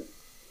from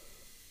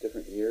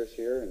different years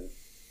here, and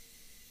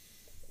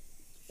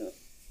you know.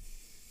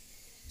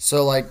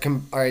 So like,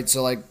 all right,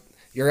 so like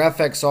your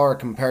FXR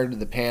compared to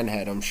the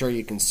panhead, I'm sure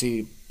you can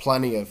see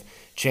plenty of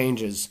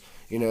changes,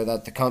 you know,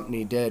 that the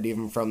company did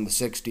even from the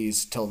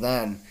 60s till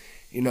then.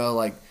 You know,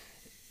 like,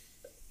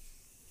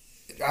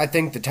 I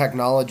think the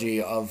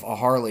technology of a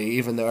Harley,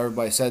 even though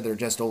everybody said they're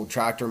just old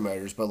tractor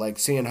motors, but like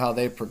seeing how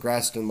they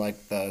progressed in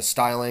like the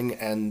styling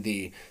and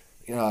the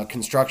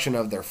construction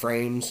of their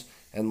frames,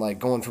 and like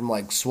going from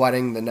like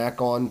sweating the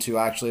neck on to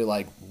actually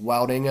like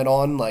welding it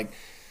on, like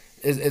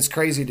it's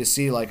crazy to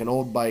see like an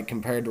old bike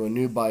compared to a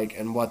new bike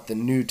and what the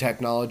new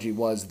technology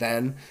was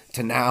then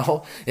to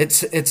now.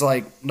 It's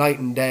like night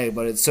and day,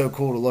 but it's so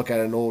cool to look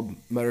at an old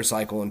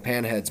motorcycle, and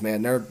panheads,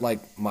 man, they're like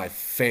my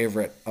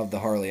favorite of the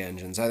Harley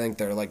engines. I think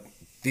they're like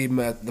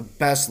the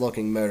best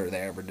looking motor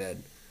they ever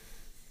did.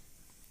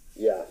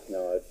 Yeah,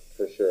 no,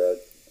 for sure.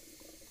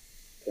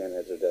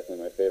 Panheads are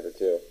definitely my favorite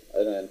too.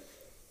 And then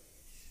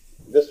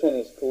this one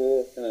was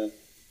cool.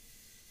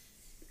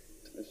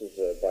 This is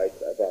a bike.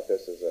 I bought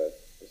this as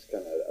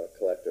kind of a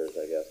collector's,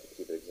 I guess, to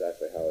keep it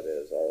exactly how it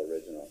is, all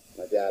original.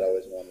 My dad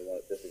always wanted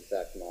this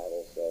exact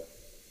model, so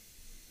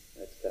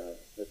that's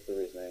the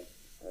reason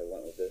I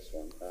went with this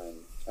one.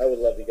 I would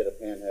love to get a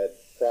panhead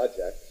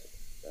project.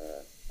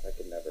 I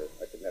could never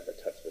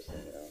touch this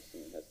thing, you know.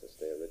 It has to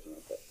stay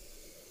original. But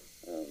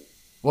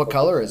what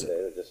color is it?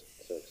 They're just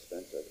so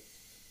expensive.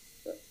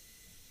 But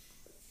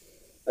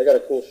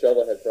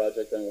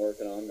project I'm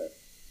working on that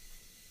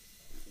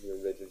be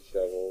a rigid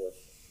shovel with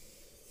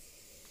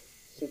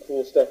some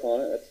cool stuff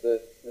on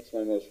it. That's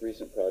my most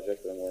recent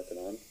project that I'm working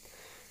on.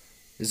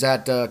 Is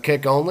that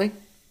kick only?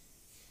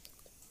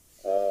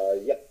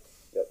 Yep,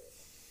 yep.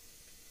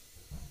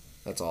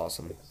 That's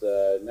awesome. It's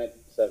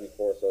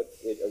 1974, so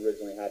it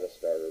originally had a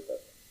starter,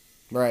 but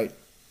Right.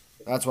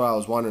 That's why I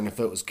was wondering if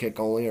it was kick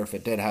only or if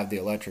it did have the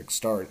electric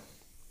start.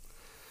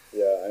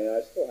 yeah, I mean,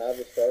 I still have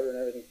the starter and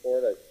everything for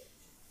it.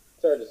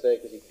 It's hard to say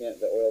because you can't,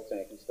 the oil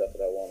tank and stuff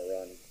that I want to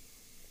run,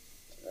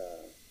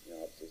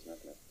 obviously it's not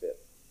going to fit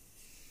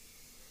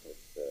with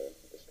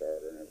the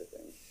starter and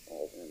everything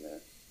all in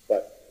there.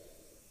 But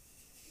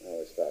I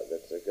always thought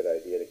that's a good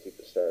idea to keep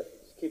the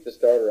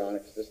starter on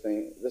it because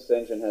this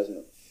engine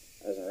hasn't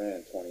ran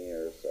in 20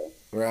 years, so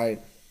Right.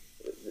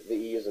 the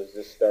ease of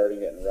just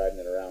starting it and riding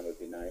it around would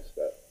be nice,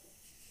 but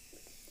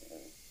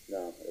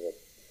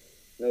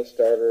no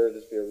starter,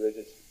 just be a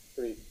rigid,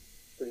 pretty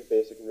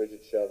basic rigid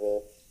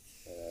shovel,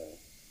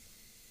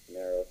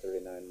 narrow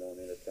 39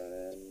 millimeter front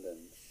end, and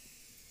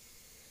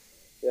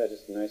yeah,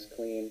 just a nice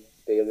clean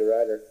daily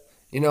rider.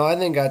 I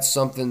think that's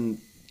something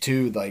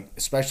too, like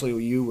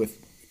especially you with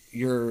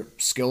your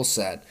skill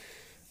set,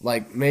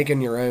 like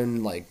making your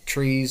own like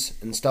trees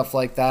and stuff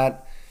like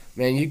that.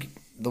 Man,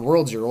 the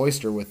world's your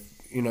oyster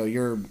with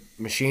your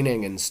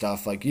machining and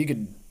stuff. Like you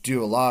could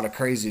do a lot of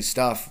crazy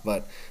stuff,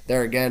 but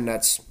there again,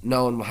 that's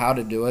knowing how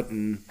to do it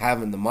and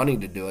having the money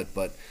to do it.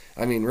 But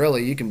I mean,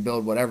 really, you can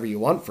build whatever you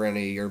want for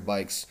any of your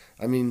bikes.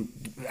 I mean,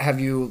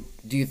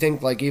 do you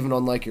think like even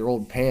on like your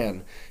old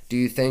Pan, do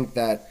you think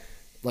that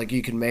like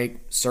you can make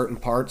certain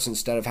parts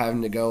instead of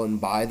having to go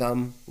and buy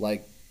them,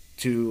 like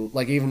to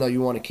like even though you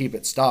want to keep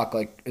it stock,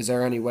 like is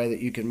there any way that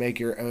you can make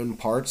your own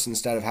parts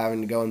instead of having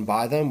to go and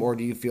buy them, or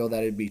do you feel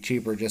that it'd be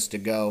cheaper just to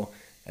go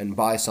and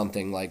buy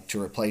something like to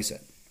replace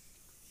it?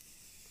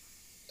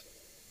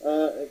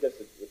 I guess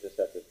it would just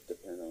have to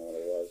depend on what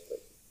it was, but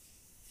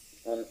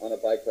on a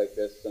bike like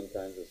this,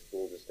 sometimes it's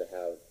cool just to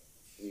have,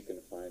 you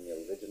can find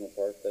the original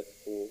part, that's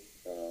cool.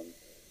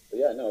 But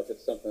yeah, no, if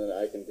it's something that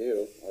I can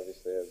do,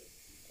 obviously I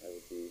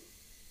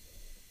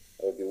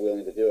would be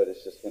willing to do it.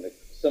 It's just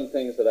some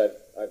things that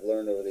I've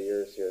learned over the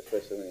years here,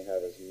 especially when you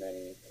have as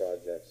many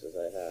projects as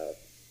I have,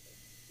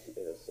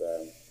 is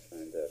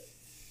trying to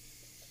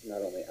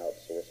not only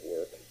outsource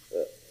work,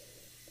 but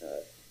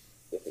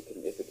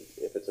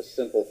if it's a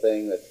simple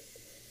thing that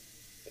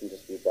can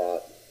just be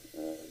bought,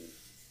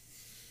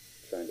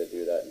 trying to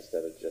do that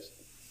instead of just.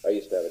 I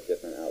used to have a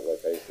different outlook.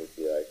 I used to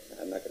be like,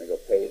 I'm not going to go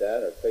pay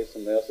that or pay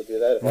somebody else to do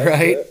that if I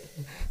Right. do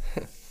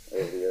it.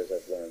 Over the years,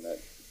 I've learned that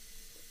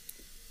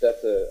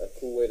that's a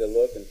cool way to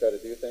look and try to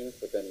do things,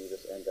 but then you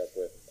just end up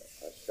with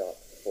a shop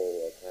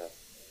full of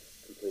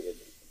half-completed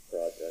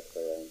projects that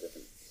are all in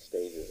different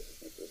stages,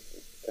 which is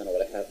kind of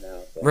what I have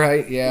now. So,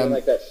 Right, yeah.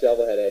 like that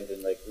shovel head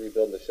engine, like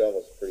rebuilding the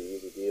shovel is a pretty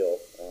easy deal.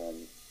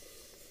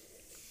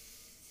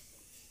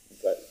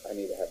 But I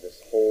need to have this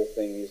whole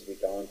thing needs to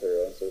be gone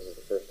through, and so this is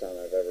the first time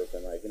I've ever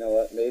been like, you know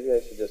what, maybe I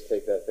should just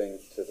take that thing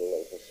to the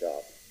local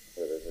shop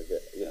where there's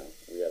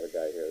we have a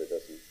guy here that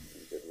does some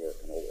good work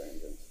on older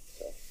engines.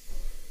 So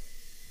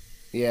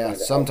Yeah,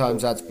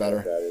 sometimes that's better.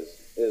 like that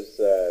is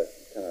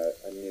kind of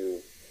a new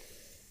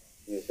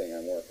thing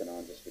I'm working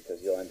on, just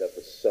because you'll end up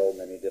with so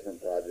many different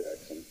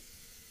projects. And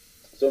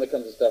so when it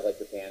comes to stuff like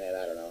the Panhead,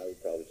 I don't know, I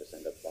would probably just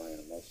end up buying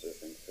most of the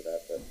things for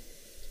that, but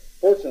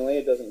fortunately,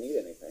 it doesn't need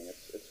anything.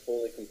 It's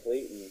fully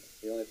complete, and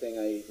the only thing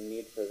I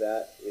need for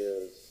that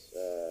is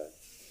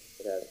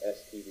it has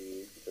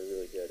STD, which are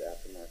really good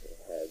aftermarket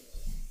heads.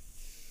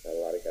 A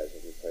lot of guys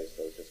have replaced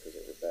those just because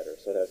they were better.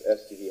 So it has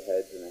STD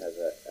heads, and it has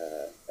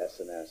a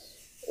S&S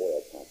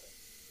oil pump.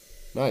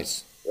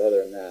 Nice. But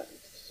other than that,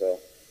 so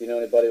if you know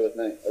anybody with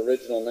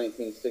original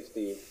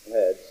 1960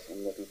 heads,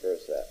 I'm looking for a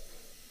set.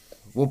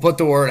 We'll put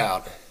the word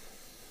out.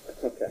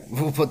 Okay.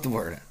 We'll put the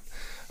word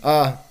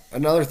out.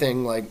 Another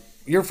thing, like,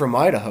 you're from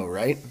Idaho,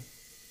 right?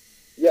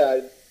 Yeah,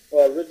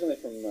 originally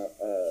from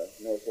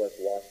northwest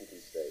Washington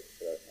State,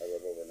 but I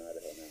live over in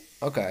Idaho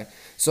now. Okay.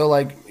 So,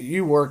 like,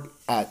 you work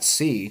at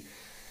sea.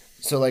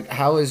 So, like,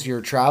 how is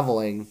your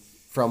traveling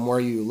from where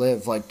you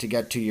live, like, to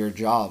get to your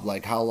job?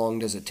 Like, how long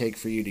does it take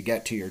for you to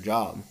get to your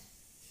job?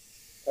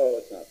 Oh,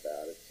 it's not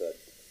bad.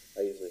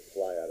 I usually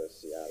fly out of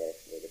Seattle,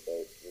 where the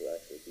boat will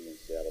actually be in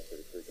Seattle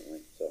pretty frequently.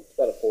 So it's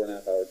about a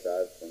 4.5 hour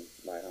drive from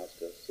my house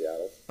to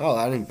Seattle. Oh,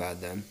 that ain't bad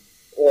then.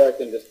 Or I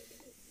can just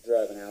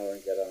drive an hour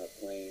and get on a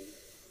plane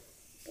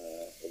to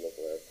the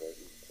local airport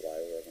and fly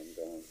wherever I'm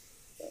going.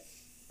 So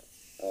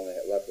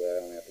luckily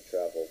I only have to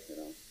travel,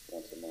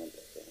 once a month.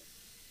 So.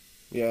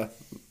 Yeah,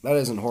 that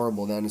isn't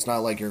horrible then. It's not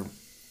like you're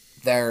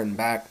there and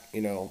back,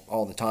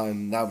 all the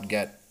time. That would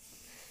get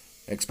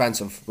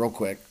expensive real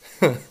quick.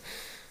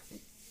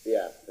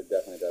 Yeah, it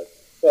definitely does.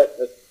 But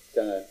that's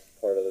kind of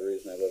part of the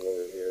reason I live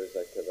over here is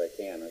because I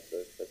can. That's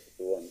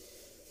the one.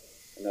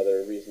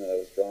 Another reason that I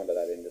was drawn to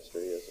that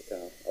industry is it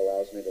kind of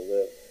allows me to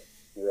live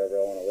wherever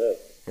I want to live.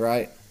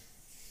 Right.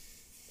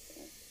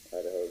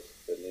 Idaho's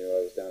new.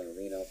 I was down in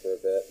Reno for a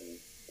bit, and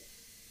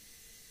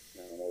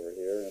now I'm over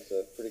here, and it's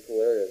a pretty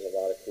cool area. There's a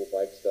lot of cool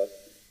bike stuff.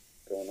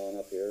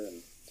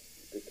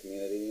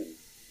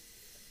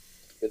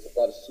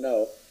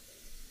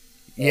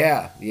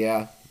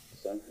 Yeah.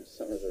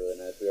 Summers are really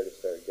nice. We already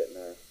started getting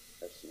our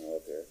snow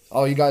up here.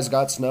 Oh, you guys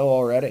got snow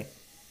already?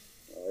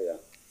 Oh yeah.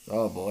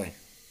 Oh boy.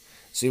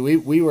 See,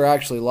 we were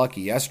actually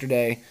lucky.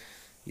 Yesterday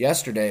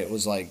it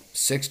was like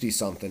 60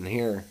 something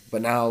here,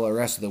 but now the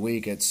rest of the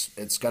week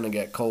it's gonna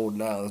get cold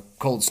now.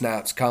 Cold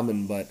snap's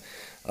coming, but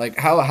like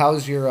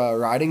how's your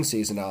riding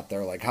season out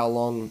there? Like how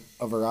long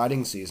of a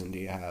riding season do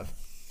you have?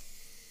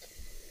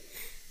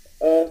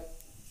 Uh,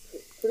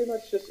 Pretty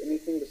much just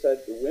anything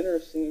besides the winter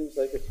seems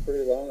like it's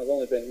pretty long. I've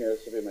only been here.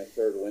 This will be my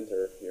third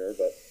winter here,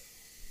 but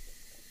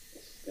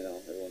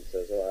everyone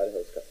says, "Oh,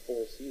 Idaho's got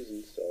 4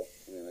 seasons." So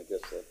I mean, I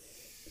guess the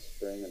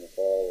spring and the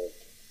fall,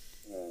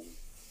 um,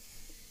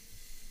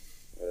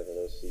 whatever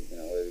those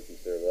whatever you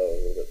consider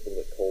those, a little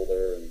bit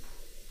colder, and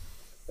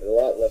there's a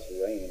lot less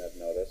rain. I've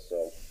noticed.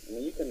 So I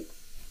mean, you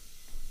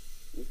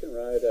can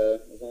ride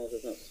as long as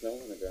there's not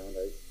snow on the ground.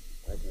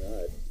 I can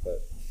ride,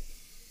 but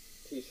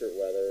t-shirt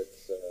weather,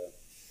 it's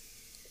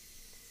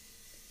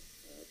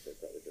I'd say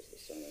probably just the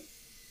summer.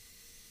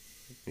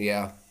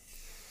 Yeah.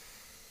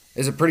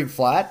 Is it pretty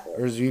flat,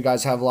 or do you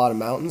guys have a lot of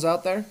mountains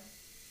out there?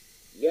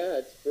 Yeah,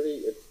 it's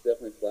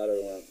definitely flatter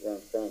where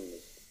I'm from.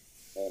 It's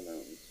all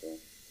mountains, so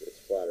it's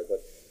flatter.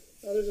 But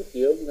there's a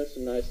few, and there's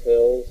some nice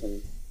hills,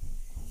 and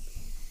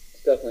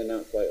it's definitely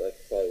not quite like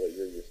probably what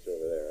you're used to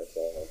over there. It's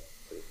all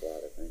pretty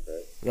flat, I think,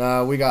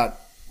 right? We got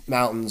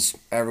mountains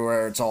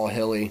everywhere. It's all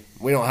hilly.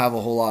 We don't have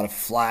a whole lot of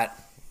flat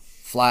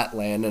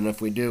land, and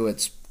if we do,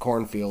 it's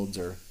cornfields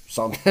or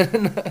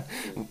something.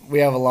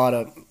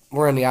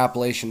 We're in the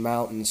Appalachian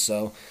Mountains,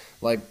 so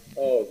like.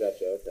 Oh,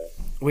 gotcha. Okay.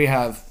 We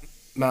have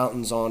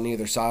mountains on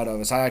either side of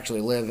us. I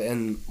actually live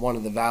in one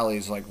of the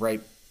valleys, like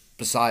right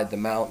beside the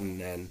mountain,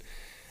 and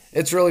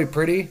it's really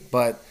pretty.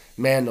 But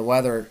man, the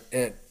weather,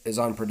 it is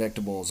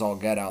unpredictable as all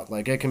get out.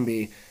 Like it can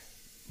be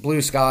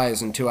blue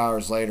skies, and 2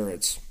 hours later,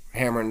 it's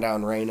hammering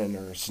down raining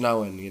or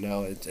snowing.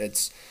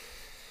 It's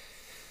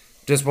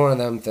just one of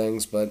them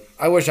things. But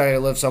I wish I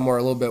had lived somewhere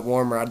a little bit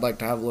warmer. I'd like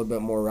to have a little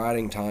bit more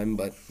riding time,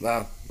 but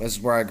this is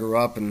where I grew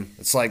up, and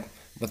it's like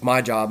with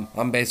my job,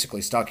 I'm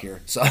basically stuck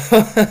here. So.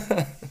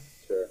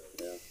 Sure.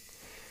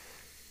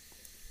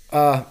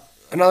 Yeah.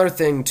 Another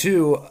thing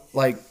too,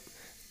 like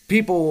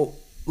people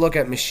look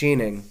at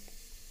machining,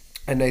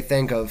 and they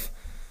think of,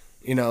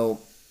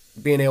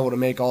 being able to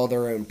make all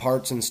their own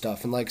parts and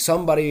stuff. And like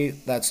somebody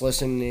that's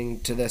listening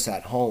to this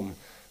at home,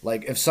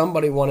 like if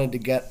somebody wanted to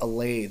get a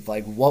lathe,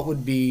 like what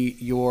would be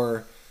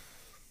your,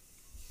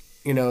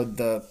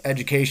 the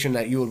education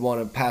that you would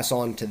want to pass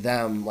on to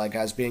them, like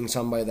as being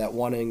somebody that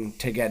wanting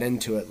to get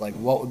into it, like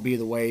what would be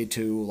the way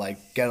to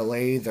like get a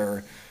lathe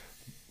or,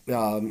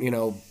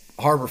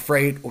 Harbor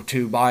Freight, or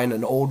to buying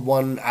an old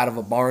one out of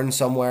a barn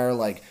somewhere?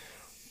 Like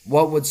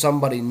what would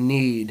somebody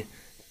need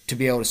to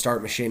be able to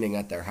start machining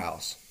at their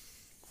house?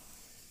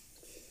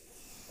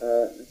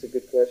 That's a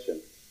good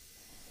question.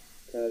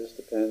 Kind of just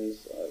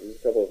depends. There's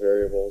a couple of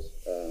variables.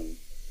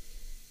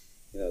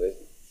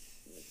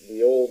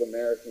 The old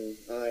American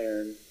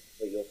iron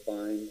that you'll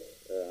find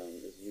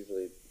is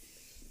usually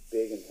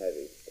big and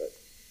heavy, but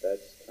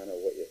that's kind of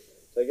what you.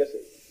 So I guess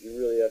you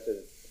really have to.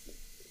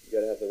 You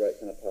got to have the right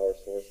kind of power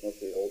source.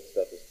 Most of the old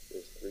stuff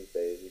is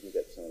 3-phase. You can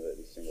get some of it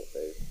in single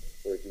phase,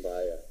 or you can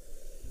buy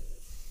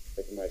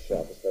like in my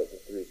shop, it starts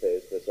with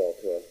 3-phase, but it's all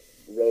to a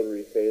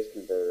rotary phase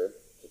converter.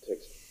 It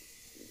takes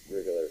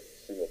regular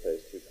single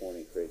phase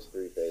 220, creates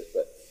 3-phase.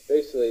 But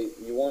basically,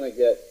 you want to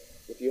get,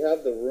 if you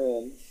have the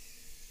room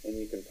and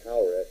you can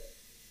power it,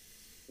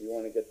 you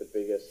want to get the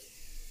biggest,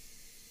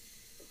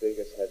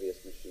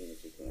 heaviest machine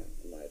that you can,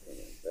 in my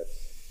opinion.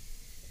 That's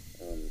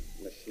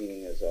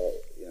machining is all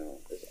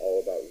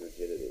about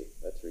rigidity.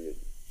 That's where you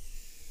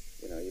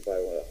buy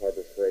one at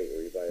Harbor Freight,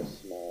 or you buy a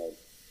small,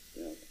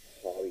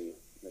 hobby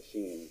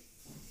machine.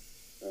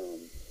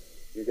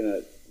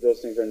 Those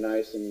things are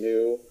nice and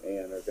new,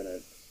 and are gonna,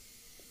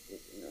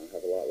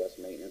 have a lot less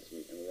maintenance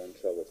and run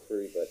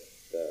trouble-free. But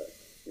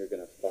you're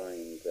gonna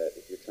find that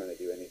if you're trying to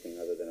do anything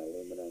other than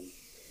aluminum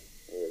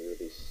or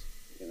really,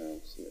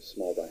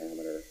 small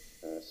diameter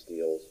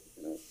steels,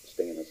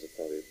 stainless is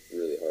probably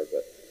really hard.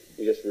 But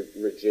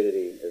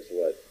rigidity is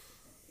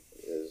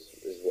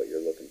what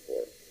you're looking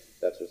for.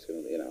 That's what's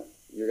gonna,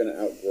 you're gonna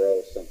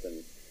outgrow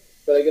something.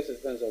 But I guess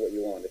it depends on what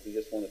you want. If you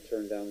just want to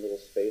turn down little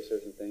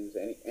spacers and things,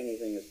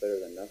 anything is better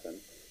than nothing.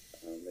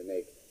 They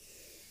make,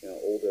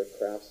 older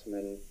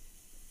craftsmen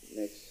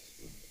makes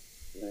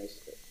nice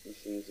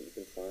machines that you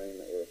can find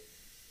that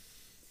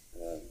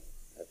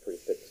have pretty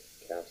thick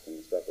casting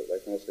and stuff. But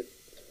like most of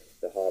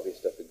the hobby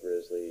stuff, the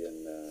Grizzly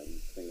and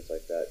things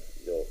like that,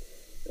 you'll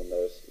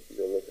notice,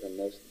 you'll look at them,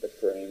 most of the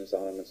frames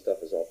on them and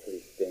stuff is all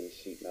pretty thin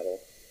sheet metal.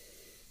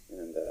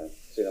 And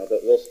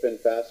they'll spin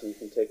fast, and you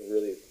can take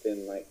really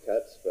thin, light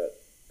cuts. But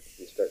if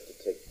you start to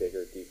take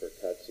bigger, deeper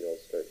cuts, you'll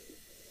start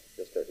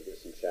to get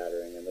some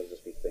shattering, and there'll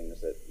just be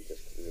things that you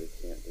just really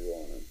can't do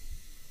on them.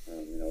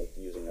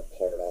 Using a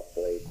part-off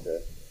blade to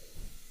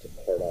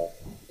part off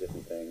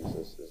different things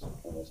is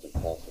almost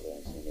impossible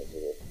on some of those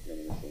little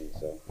mini machines.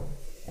 So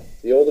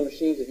the older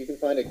machines, if you can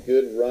find a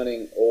good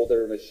running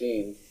older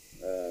machine,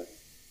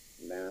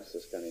 mass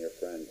mass is kind of your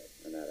friend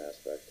in that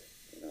aspect,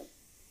 you know.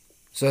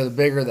 So the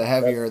bigger, the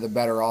heavier, the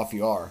better off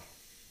you are.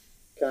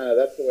 Kind of,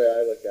 that's the way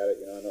I look at it.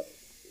 You know, I know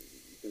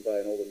you can buy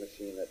an older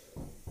machine that's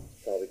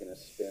probably going to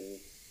spin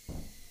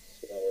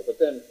slower, but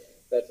then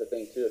that's the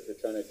thing too. If you're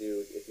trying to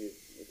do,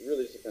 it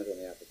really just depends on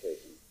the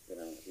application. You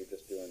know, if you're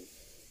just doing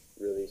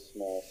really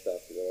small stuff,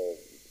 little,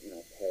 you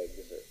know,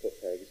 pegs or foot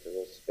pegs or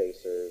little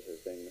spacers or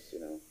things, you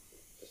know,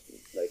 just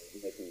like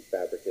making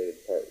fabricated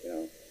part, you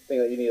know, thing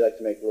that you need like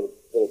to make little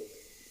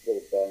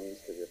bungs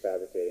because you're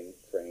fabricating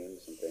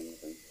frames and things,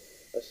 and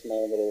a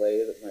small little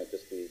lathe that might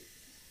just be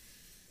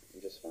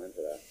just fine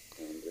for that.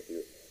 And if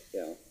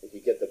if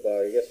you get the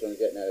bug, I guess what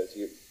I'm getting at is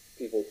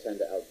people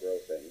tend to outgrow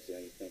things. You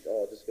know, you think,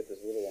 oh, I'll just get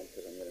this little one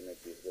because I'm going to make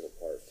these little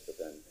parts, but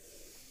then,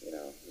 you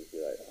know, you'd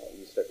be like, oh,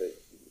 you start to,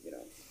 you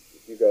know,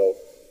 if you go,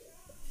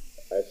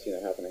 I've seen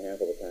it happen a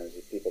handful of times.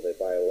 People, they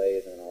buy a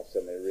lathe and all of a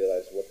sudden they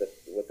realize what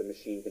the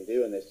machine can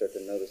do, and they start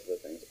to notice the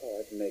things.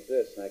 Oh, I can make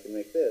this and I can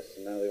make this,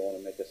 and now they want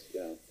to make us, you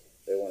know,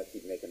 they want to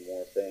keep making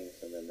more things,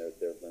 and then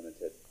they're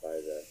limited by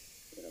the,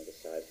 you know, the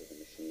size of the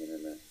machine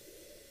and the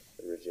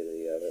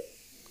rigidity of it.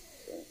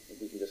 So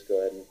if you can just go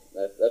ahead and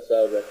that's what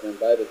I would recommend.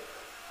 Buy the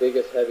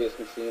biggest, heaviest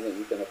machine that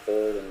you can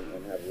afford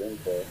and have room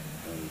for,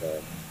 and you know,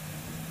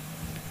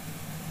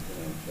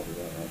 you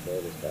don't want to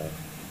go this fast.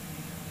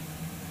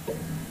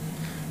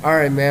 All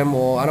right, man.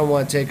 Well, I don't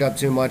want to take up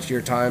too much of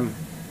your time.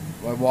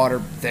 My water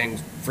thing's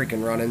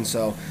freaking running.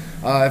 So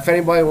if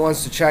anybody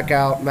wants to check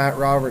out Matt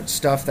Roberts'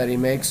 stuff that he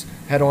makes,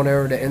 head on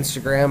over to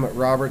Instagram at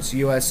Roberts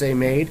USA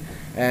Made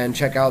and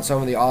check out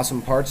some of the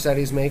awesome parts that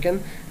he's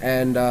making.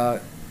 And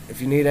if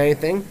you need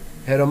anything,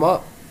 hit him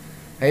up.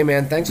 Hey,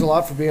 man, thanks a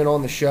lot for being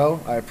on the show.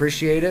 I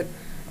appreciate it.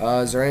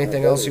 Is there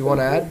anything else you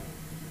want to add?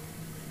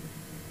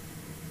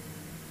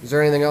 Is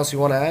there anything else you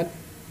want to add?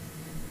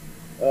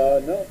 No,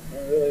 not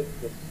really.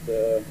 Just,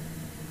 yeah,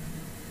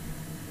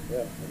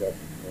 I got, like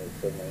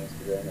I said, my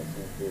Instagram, that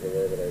seems to be the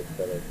way that I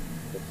try to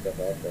put stuff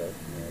out there. You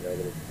know, I got a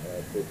little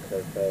Food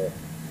Cartel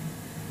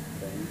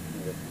thing,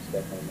 I got some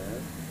stuff on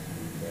there.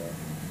 And,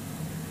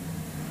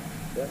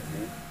 yeah,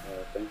 man,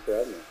 thanks for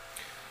having me.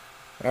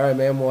 All right,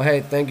 man. Well,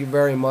 hey, thank you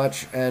very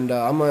much. And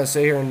I'm going to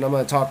sit here and I'm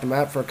going to talk to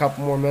Matt for a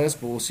couple more minutes,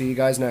 but we'll see you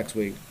guys next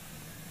week.